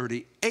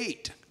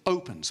 38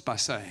 opens by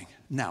saying,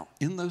 now,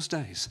 in those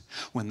days,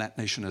 when that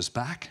nation is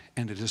back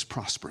and it is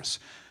prosperous,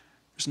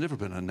 there's never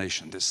been a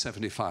nation that's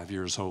 75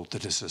 years old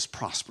that is as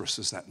prosperous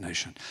as that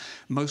nation.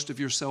 Most of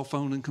your cell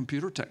phone and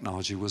computer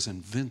technology was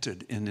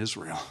invented in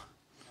Israel.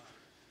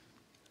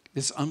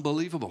 It's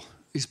unbelievable.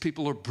 These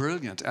people are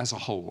brilliant as a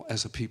whole,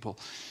 as a people.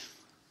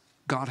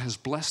 God has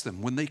blessed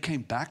them. When they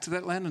came back to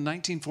that land in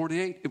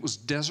 1948, it was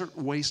desert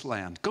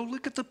wasteland. Go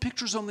look at the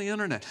pictures on the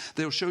internet.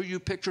 They'll show you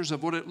pictures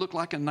of what it looked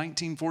like in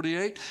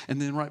 1948, and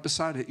then right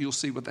beside it, you'll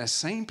see what that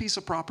same piece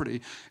of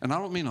property, and I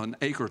don't mean an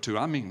acre or two,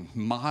 I mean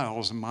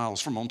miles and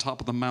miles from on top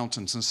of the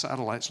mountains and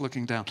satellites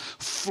looking down,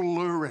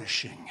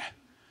 flourishing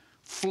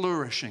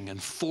in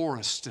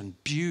forest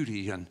and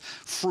beauty and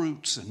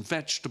fruits and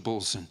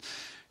vegetables, and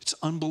it's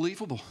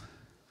unbelievable.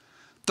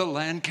 The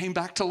land came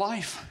back to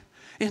life.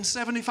 In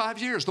 75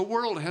 years, the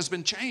world has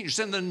been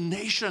changed, and the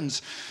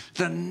nations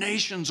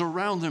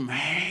around them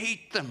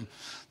hate them.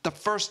 The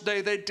first day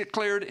they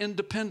declared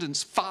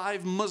independence,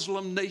 5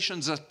 Muslim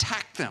nations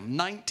attacked them.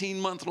 19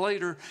 months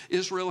later,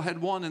 Israel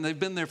had won, and they've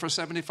been there for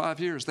 75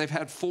 years. They've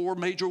had 4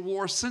 major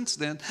wars since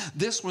then,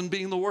 this one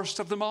being the worst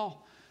of them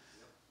all.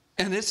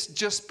 And it's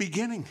just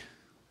beginning.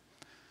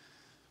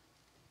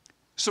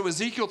 So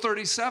Ezekiel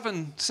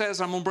 37 says,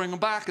 I'm going to bring them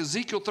back.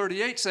 Ezekiel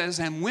 38 says,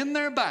 and when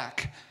they're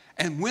back,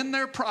 and when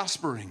they're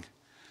prospering,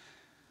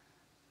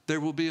 there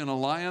will be an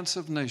alliance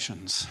of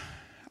nations.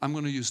 I'm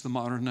going to use the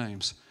modern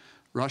names.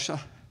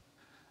 Russia,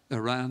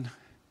 Iran,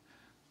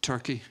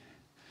 Turkey,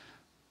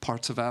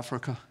 parts of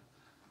Africa,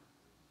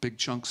 big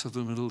chunks of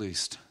the Middle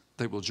East.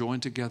 They will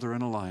join together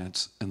in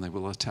alliance and they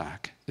will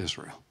attack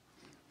Israel.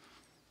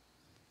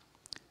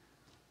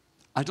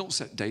 I don't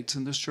set dates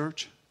in this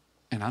church,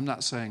 and I'm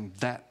not saying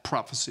that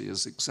prophecy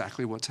is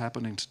exactly what's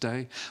happening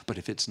today, but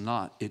if it's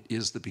not, it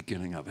is the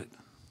beginning of it.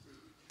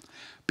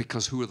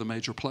 Because who are the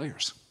major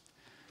players?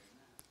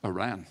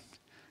 Iran,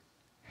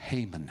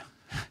 Haman,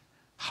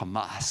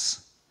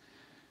 Hamas.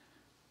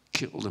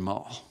 Kill them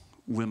all.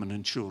 Women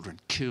and children,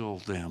 kill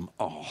them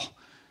all.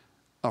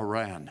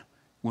 Iran,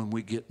 when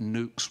we get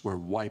nukes, we're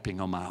wiping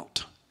them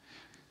out.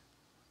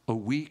 A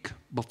week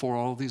before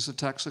all these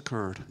attacks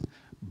occurred,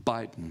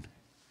 Biden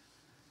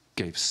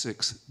gave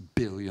 $6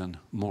 billion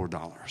more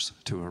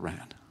to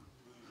Iran.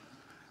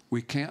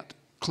 We can't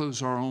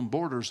close our own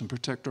borders and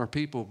protect our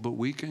people, but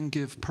we can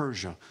give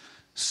Persia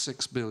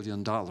 $6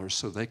 billion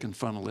so they can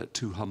funnel it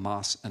to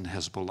Hamas and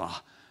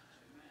Hezbollah.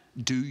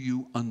 Do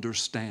you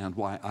understand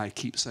why I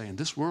keep saying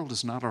this world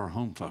is not our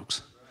home,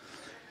 folks?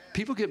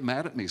 People get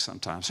mad at me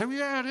sometimes. Say, well,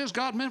 yeah, it is.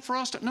 God meant for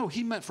us to. No,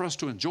 he meant for us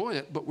to enjoy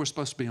it, but we're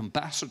supposed to be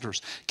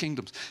ambassadors,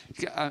 kingdoms,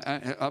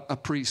 a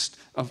priest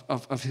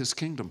of his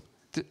kingdom.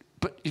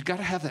 But you've got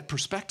to have that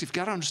perspective. You've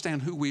got to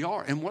understand who we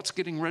are and what's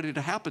getting ready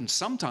to happen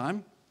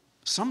sometime,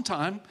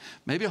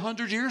 maybe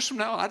 100 years from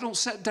now. I don't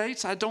set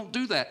dates. I don't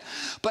do that.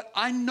 But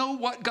I know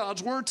what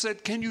God's word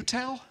said. Can you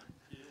tell?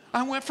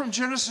 I went from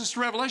Genesis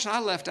to Revelation. I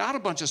left out a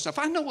bunch of stuff.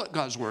 I know what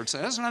God's word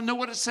says, and I know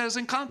what it says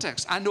in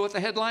context. I know what the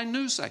headline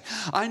news say.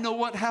 I know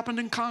what happened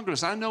in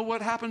Congress. I know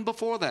what happened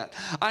before that.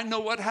 I know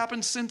what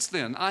happened since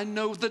then. I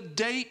know the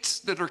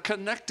dates that are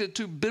connected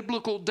to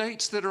biblical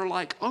dates that are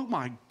like, oh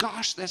my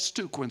gosh, that's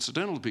too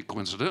coincidental to be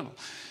coincidental.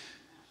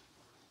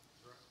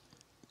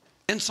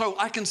 And so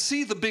I can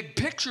see the big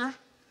picture.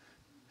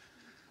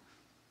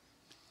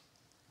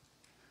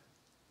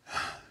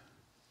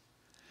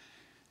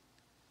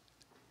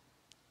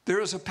 There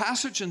is a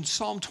passage in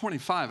Psalm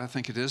 25, I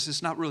think it is.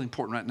 It's not really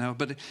important right now,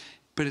 but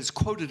it's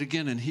quoted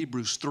again in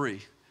Hebrews 3.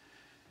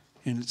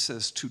 And it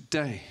says,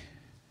 today,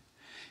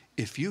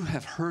 if you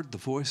have heard the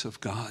voice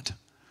of God,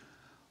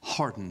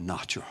 harden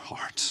not your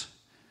hearts.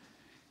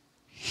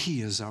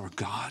 He is our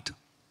God.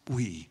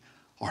 We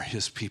are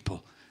his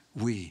people.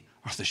 We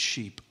are the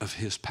sheep of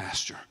his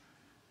pasture.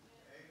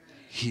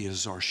 He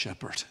is our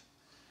shepherd.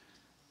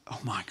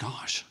 Oh my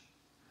gosh.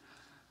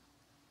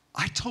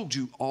 I told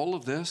you all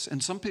of this,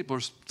 and some people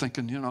are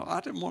thinking,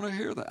 I didn't want to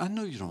hear that. I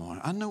know you don't want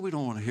it. I know we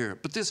don't want to hear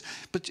it.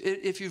 But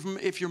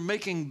if you're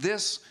making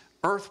this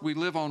earth we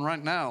live on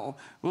right now,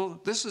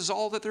 well, this is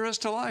all that there is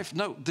to life.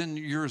 No, then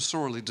you're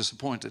sorely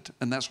disappointed,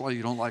 and that's why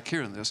you don't like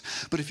hearing this.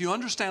 But if you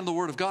understand the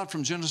Word of God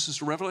from Genesis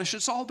to Revelation,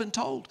 it's all been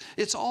told.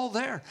 It's all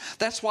there.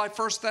 That's why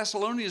 1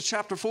 Thessalonians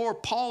chapter 4,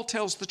 Paul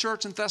tells the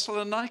church in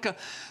Thessalonica,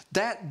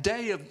 that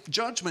day of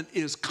judgment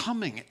is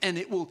coming, and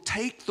it will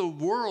take the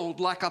world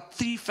like a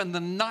thief in the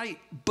night.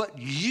 But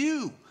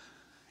you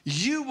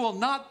will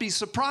not be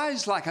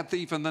surprised like a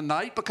thief in the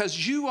night,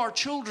 because you are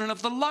children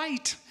of the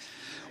light.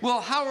 Well,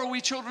 how are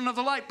we children of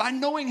the light? By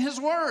knowing his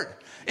word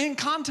in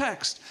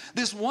context.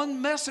 This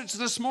one message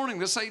this morning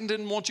that Satan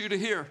didn't want you to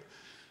hear.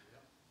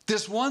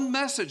 This one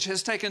message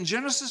has taken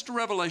Genesis to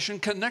Revelation,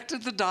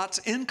 connected the dots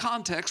in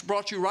context,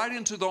 brought you right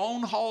into the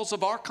own halls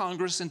of our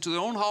Congress, into the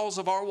own halls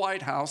of our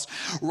White House,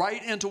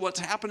 right into what's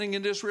happening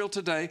in Israel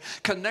today,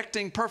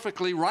 connecting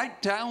perfectly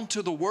right down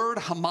to the word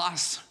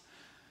Hamas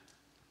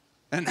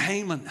and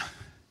Haman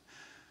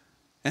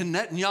and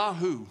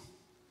Netanyahu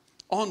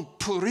on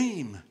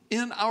Purim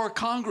in our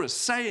Congress,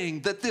 saying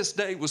that this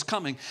day was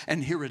coming,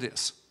 and here it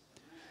is.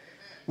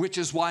 Which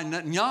is why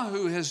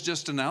Netanyahu has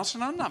just announced,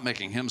 and I'm not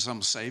making him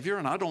some savior,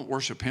 and I don't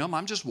worship him.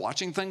 I'm just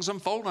watching things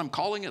unfold. I'm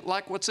calling it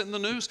like what's in the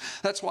news.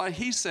 That's why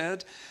he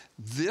said,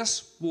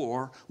 this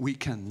war we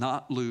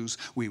cannot lose.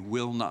 We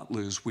will not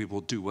lose. We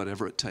will do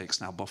whatever it takes.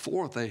 Now,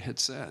 before they had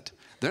said,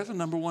 they're the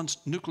number one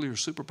nuclear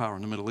superpower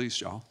in the Middle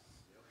East, y'all.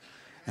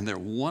 And they're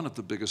one of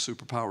the biggest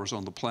superpowers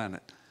on the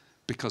planet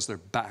because they're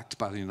backed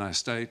by the United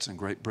States and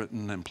Great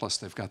Britain, and plus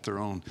they've got their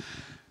own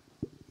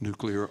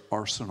nuclear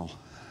arsenal.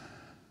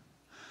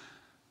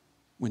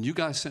 When you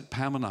guys sent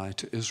Pam and I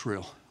to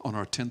Israel on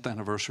our 10th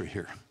anniversary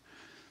here,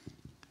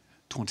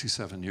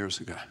 27 years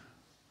ago,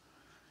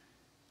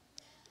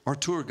 our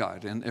tour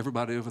guide and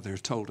everybody over there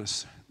told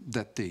us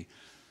that the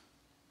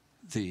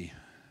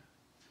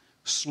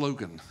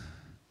slogan,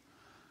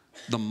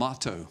 the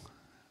motto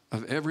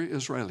of every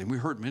Israeli, and we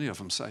heard many of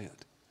them say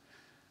it,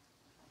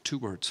 2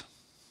 words,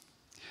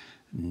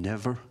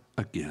 never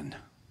again.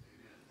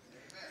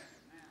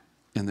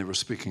 And they were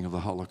speaking of the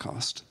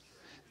Holocaust.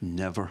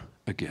 Never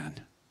again.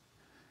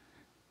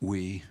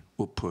 We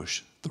will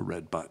push the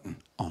red button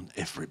on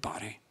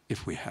everybody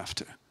if we have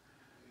to.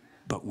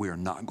 But we're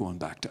not going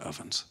back to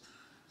ovens.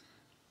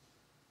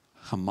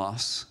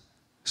 Hamas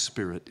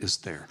spirit is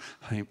there.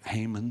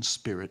 Haman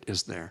spirit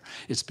is there.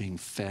 It's being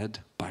fed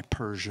by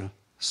Persia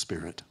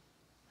spirit.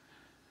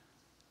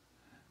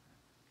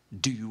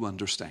 Do you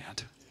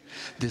understand?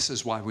 This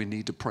is why we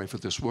need to pray for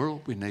this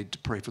world. We need to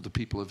pray for the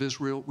people of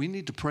Israel. We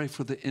need to pray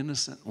for the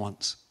innocent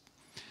ones.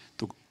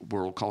 The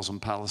world calls them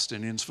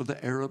Palestinians, for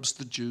the Arabs,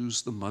 the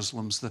Jews, the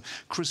Muslims, the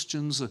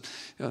Christians,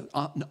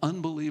 the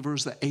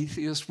unbelievers, the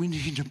atheists. We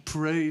need to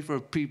pray for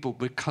people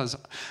because I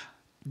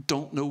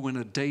don't know when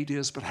a date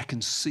is, but I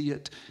can see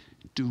it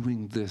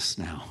doing this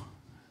now.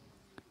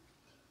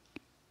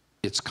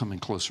 It's coming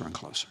closer and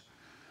closer.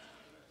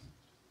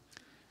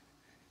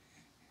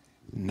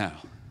 Now,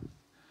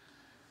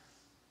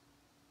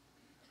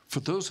 for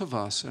those of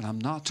us, and I'm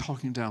not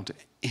talking down to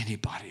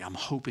anybody, I'm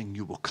hoping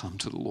you will come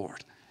to the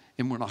Lord.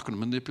 And we're not going to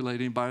manipulate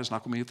anybody. It's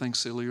not going to be anything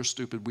silly or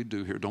stupid we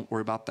do here. Don't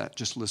worry about that.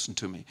 Just listen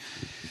to me.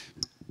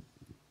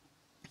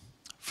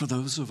 For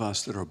those of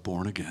us that are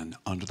born again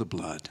under the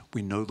blood,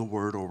 we know the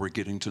word or we're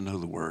getting to know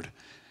the word.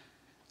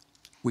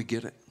 We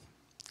get it.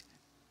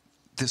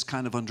 This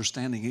kind of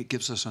understanding, it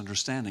gives us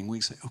understanding.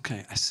 We say,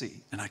 okay, I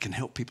see, and I can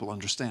help people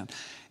understand.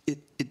 It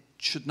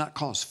should not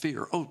cause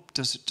fear. Oh,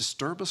 does it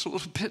disturb us a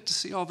little bit to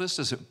see all this?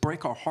 Does it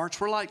break our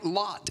hearts? We're like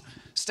Lot,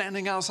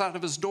 standing outside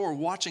of his door,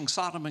 watching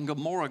Sodom and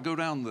Gomorrah go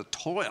down the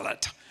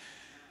toilet.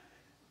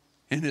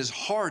 And his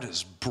heart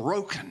is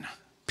broken.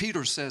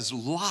 Peter says,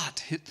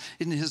 Lot,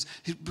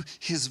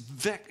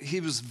 he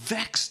was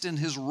vexed in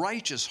his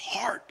righteous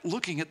heart,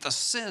 looking at the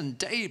sin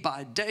day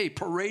by day,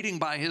 parading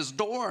by his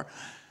door.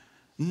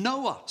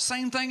 Noah,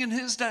 same thing in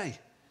his day.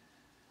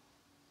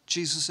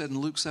 Jesus said in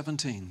Luke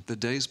 17, the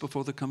days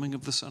before the coming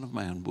of the Son of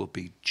Man will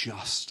be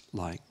just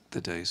like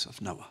the days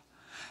of Noah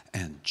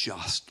and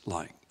just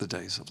like the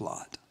days of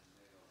Lot.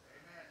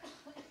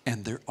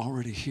 And they're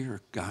already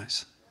here,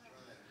 guys.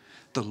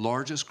 The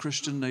largest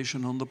Christian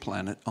nation on the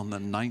planet, on the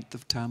 9th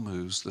of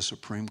Tammuz, the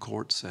Supreme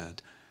Court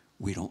said,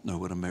 we don't know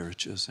what a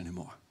marriage is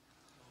anymore.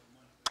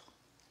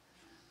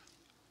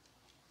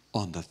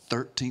 On the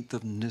 13th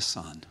of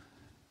Nisan,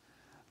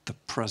 the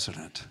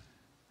president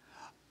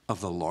of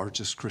the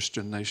largest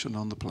Christian nation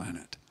on the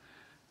planet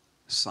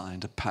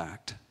signed a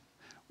pact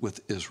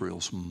with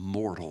Israel's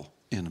mortal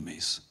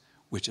enemies,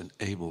 which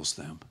enables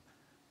them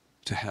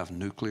to have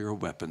nuclear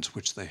weapons,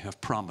 which they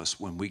have promised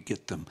when we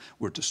get them,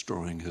 we're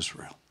destroying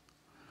Israel.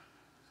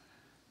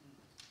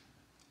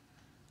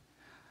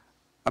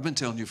 I've been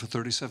telling you for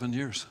 37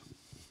 years.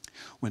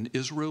 When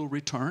Israel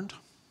returned,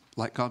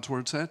 like God's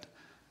word said,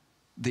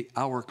 the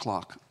hour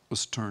clock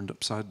was turned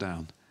upside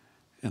down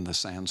and the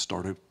sand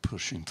started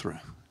pushing through.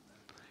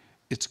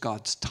 It's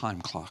God's time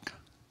clock.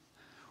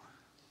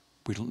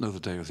 We don't know the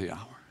day or the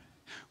hour.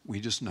 We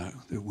just know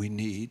that we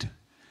need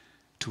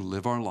to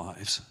live our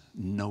lives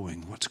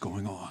knowing what's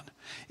going on.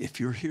 If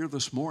you're here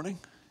this morning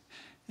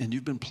and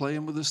you've been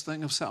playing with this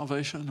thing of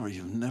salvation, or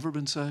you've never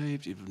been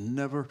saved, you've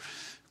never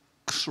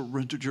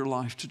surrendered your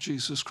life to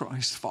Jesus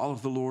Christ,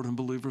 followed the Lord in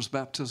believer's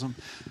baptism,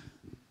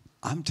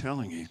 I'm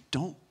telling you,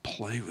 don't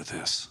play with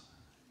this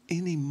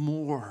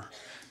anymore.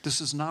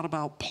 This is not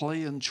about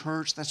playing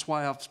church. That's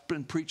why I've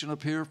been preaching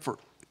up here for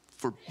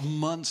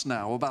months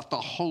now about the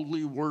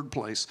holy word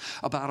place,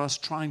 about us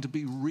trying to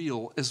be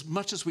real as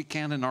much as we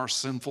can in our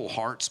sinful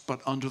hearts,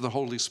 but under the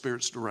Holy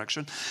Spirit's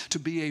direction, to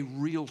be a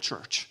real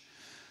church,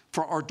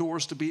 for our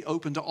doors to be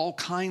open to all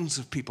kinds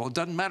of people. It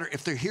doesn't matter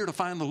if they're here to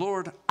find the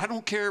Lord. I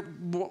don't care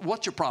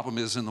what your problem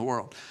is in the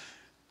world.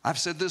 I've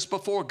said this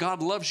before,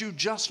 God loves you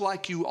just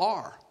like you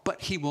are,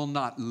 but he will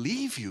not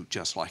leave you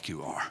just like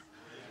you are.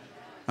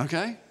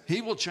 Okay?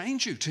 He will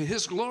change you to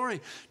his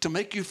glory, to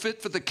make you fit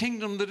for the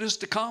kingdom that is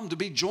to come, to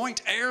be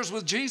joint heirs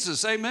with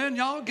Jesus. Amen,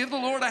 y'all? Give the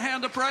Lord a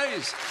hand of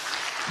praise.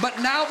 But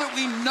now that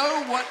we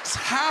know what's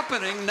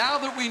happening, now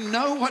that we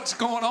know what's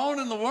going on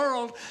in the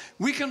world,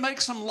 we can make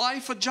some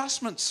life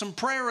adjustments, some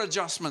prayer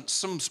adjustments,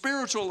 some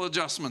spiritual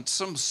adjustments,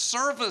 some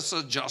service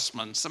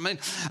adjustments.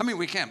 I mean,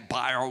 we can't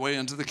buy our way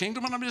into the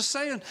kingdom, and I'm just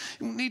saying,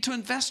 we need to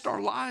invest our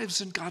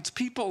lives in God's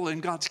people, in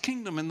God's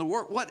kingdom, in the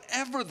work,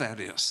 whatever that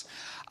is.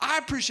 I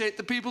appreciate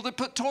the people that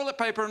put toilet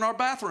paper in our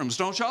bathrooms,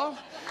 don't y'all?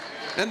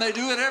 And they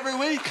do it every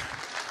week.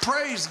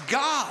 Praise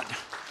God.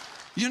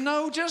 You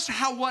know, just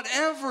how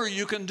whatever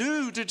you can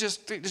do to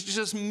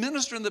just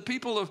minister in the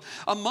people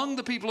among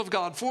the people of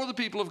God, for the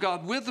people of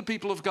God, with the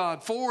people of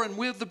God, for and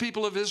with the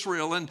people of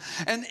Israel, and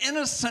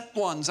innocent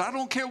ones. I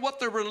don't care what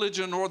their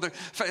religion or their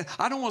faith.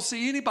 I don't want to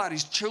see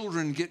anybody's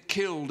children get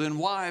killed and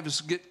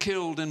wives get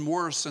killed and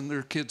worse. And there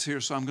are kids here,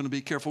 so I'm going to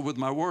be careful with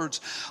my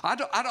words. I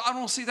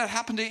don't see that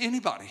happen to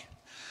anybody.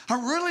 I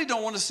really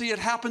don't want to see it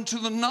happen to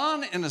the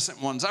non-innocent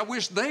ones. I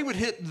wish they would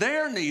hit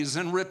their knees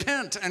and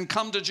repent and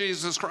come to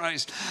Jesus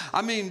Christ.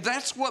 I mean,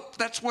 that's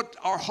what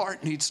our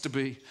heart needs to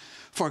be.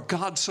 For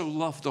God so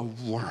loved the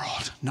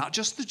world, not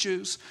just the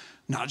Jews,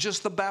 not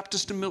just the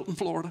Baptist in Milton,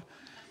 Florida,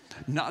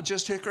 not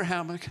just Hickory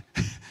Hammock.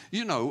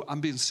 You know,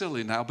 I'm being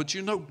silly now, but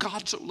you know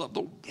God so loved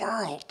the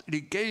world that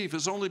he gave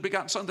his only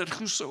begotten son, that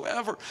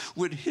whosoever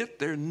would hit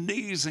their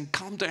knees and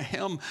come to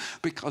him,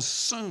 because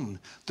soon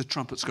the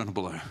trumpet's going to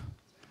blow.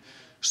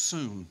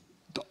 Soon,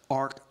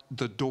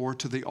 the door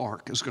to the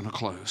ark is going to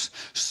close.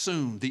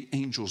 Soon, the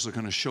angels are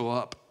going to show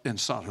up in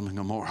Sodom and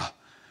Gomorrah.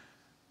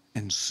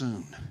 And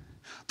soon,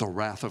 the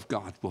wrath of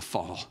God will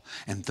fall,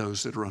 and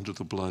those that are under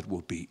the blood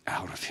will be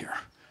out of here.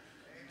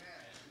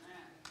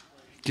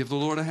 Give the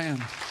Lord a hand.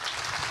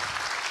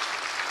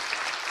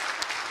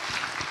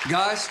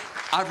 Guys,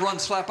 I've run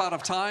slap out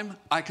of time.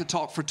 I could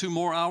talk for 2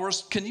 more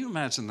hours. Can you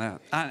imagine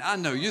that? I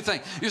know you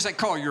say,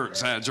 Carl, you're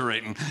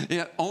exaggerating.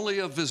 Yeah, only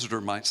a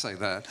visitor might say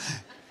that.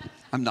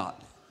 I'm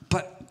not.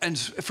 And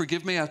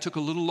forgive me, I took a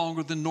little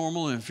longer than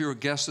normal. And if you're a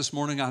guest this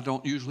morning, I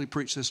don't usually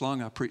preach this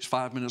long. I preach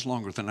 5 minutes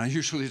longer than I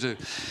usually do.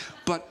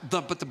 But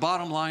the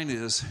bottom line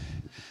is,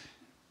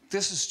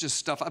 this is just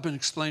stuff. I've been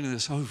explaining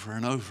this over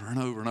and over and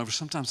over and over.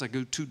 Sometimes I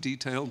go too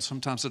detailed, and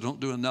sometimes I don't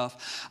do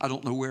enough. I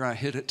don't know where I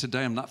hit it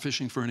today. I'm not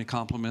fishing for any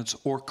compliments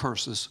or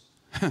curses.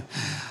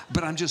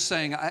 But I'm just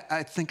saying,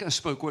 I think I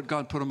spoke what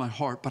God put on my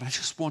heart, but I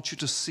just want you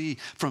to see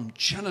from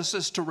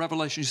Genesis to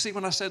Revelation. You see,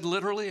 when I said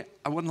literally,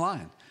 I wasn't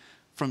lying.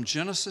 From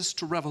Genesis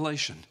to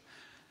Revelation,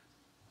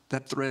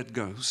 that thread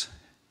goes.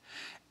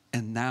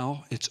 And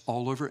now it's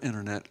all over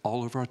internet,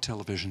 all over our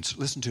televisions.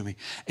 Listen to me,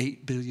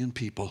 8 billion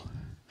people.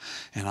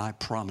 And I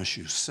promise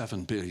you,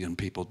 7 billion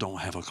people don't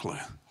have a clue.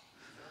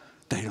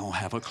 They don't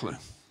have a clue.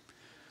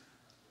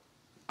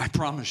 I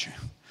promise you.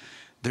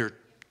 There are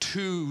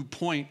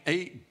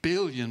 2.8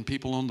 billion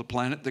people on the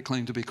planet that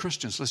claim to be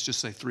Christians. Let's just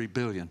say 3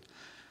 billion.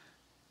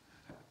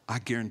 I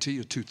guarantee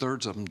you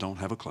 2/3 of them don't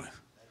have a clue.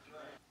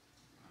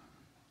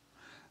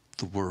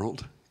 The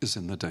world is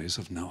in the days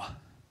of Noah.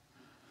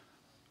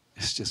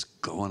 It's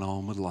just going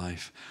on with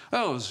life.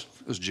 Oh,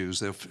 as Jews,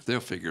 they'll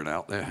figure it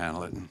out. They'll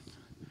handle it. And,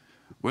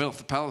 well, if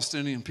the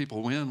Palestinian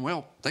people win,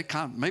 well,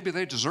 maybe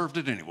they deserved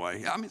it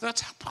anyway. I mean,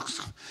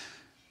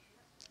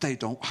 they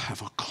don't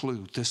have a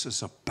clue. This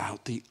is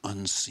about the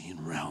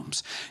unseen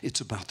realms.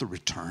 It's about the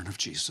return of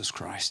Jesus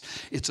Christ.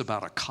 It's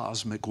about a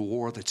cosmic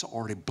war that's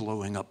already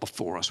blowing up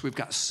before us. We've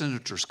got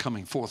senators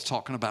coming forth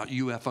talking about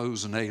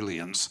UFOs and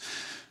aliens.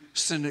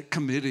 Senate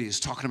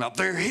committees talking about,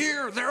 they're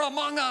here, they're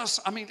among us.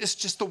 I mean, it's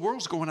just the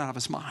world's going out of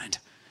its mind.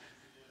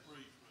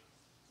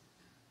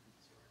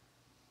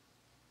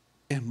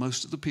 And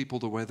most of the people,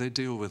 the way they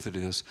deal with it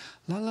is,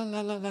 la, la, la,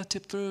 la, la,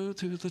 tip through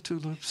to the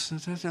tulips.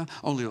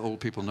 Only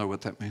old people know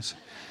what that means.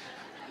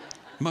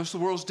 Most of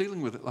the world's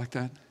dealing with it like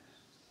that.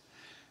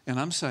 And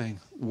I'm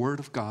saying,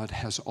 Word of God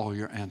has all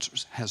your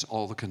answers, has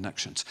all the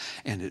connections,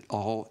 and it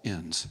all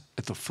ends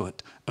at the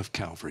foot of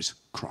Calvary's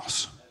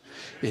cross.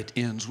 It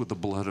ends with the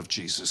blood of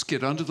Jesus.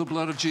 Get under the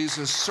blood of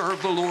Jesus,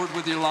 serve the Lord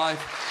with your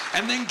life,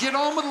 and then get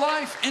on with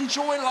life.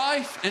 Enjoy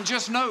life, and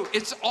just know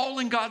it's all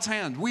in God's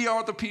hand. We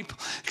are the people.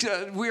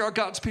 We are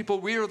God's people.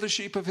 We are the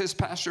sheep of his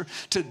pasture.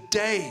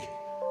 Today,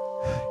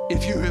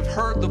 if you have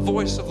heard the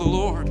voice of the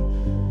Lord,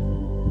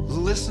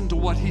 listen to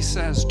what he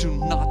says. Do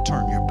not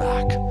turn your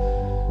back,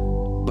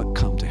 but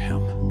come to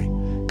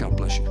him. God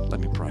bless you. Let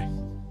me pray.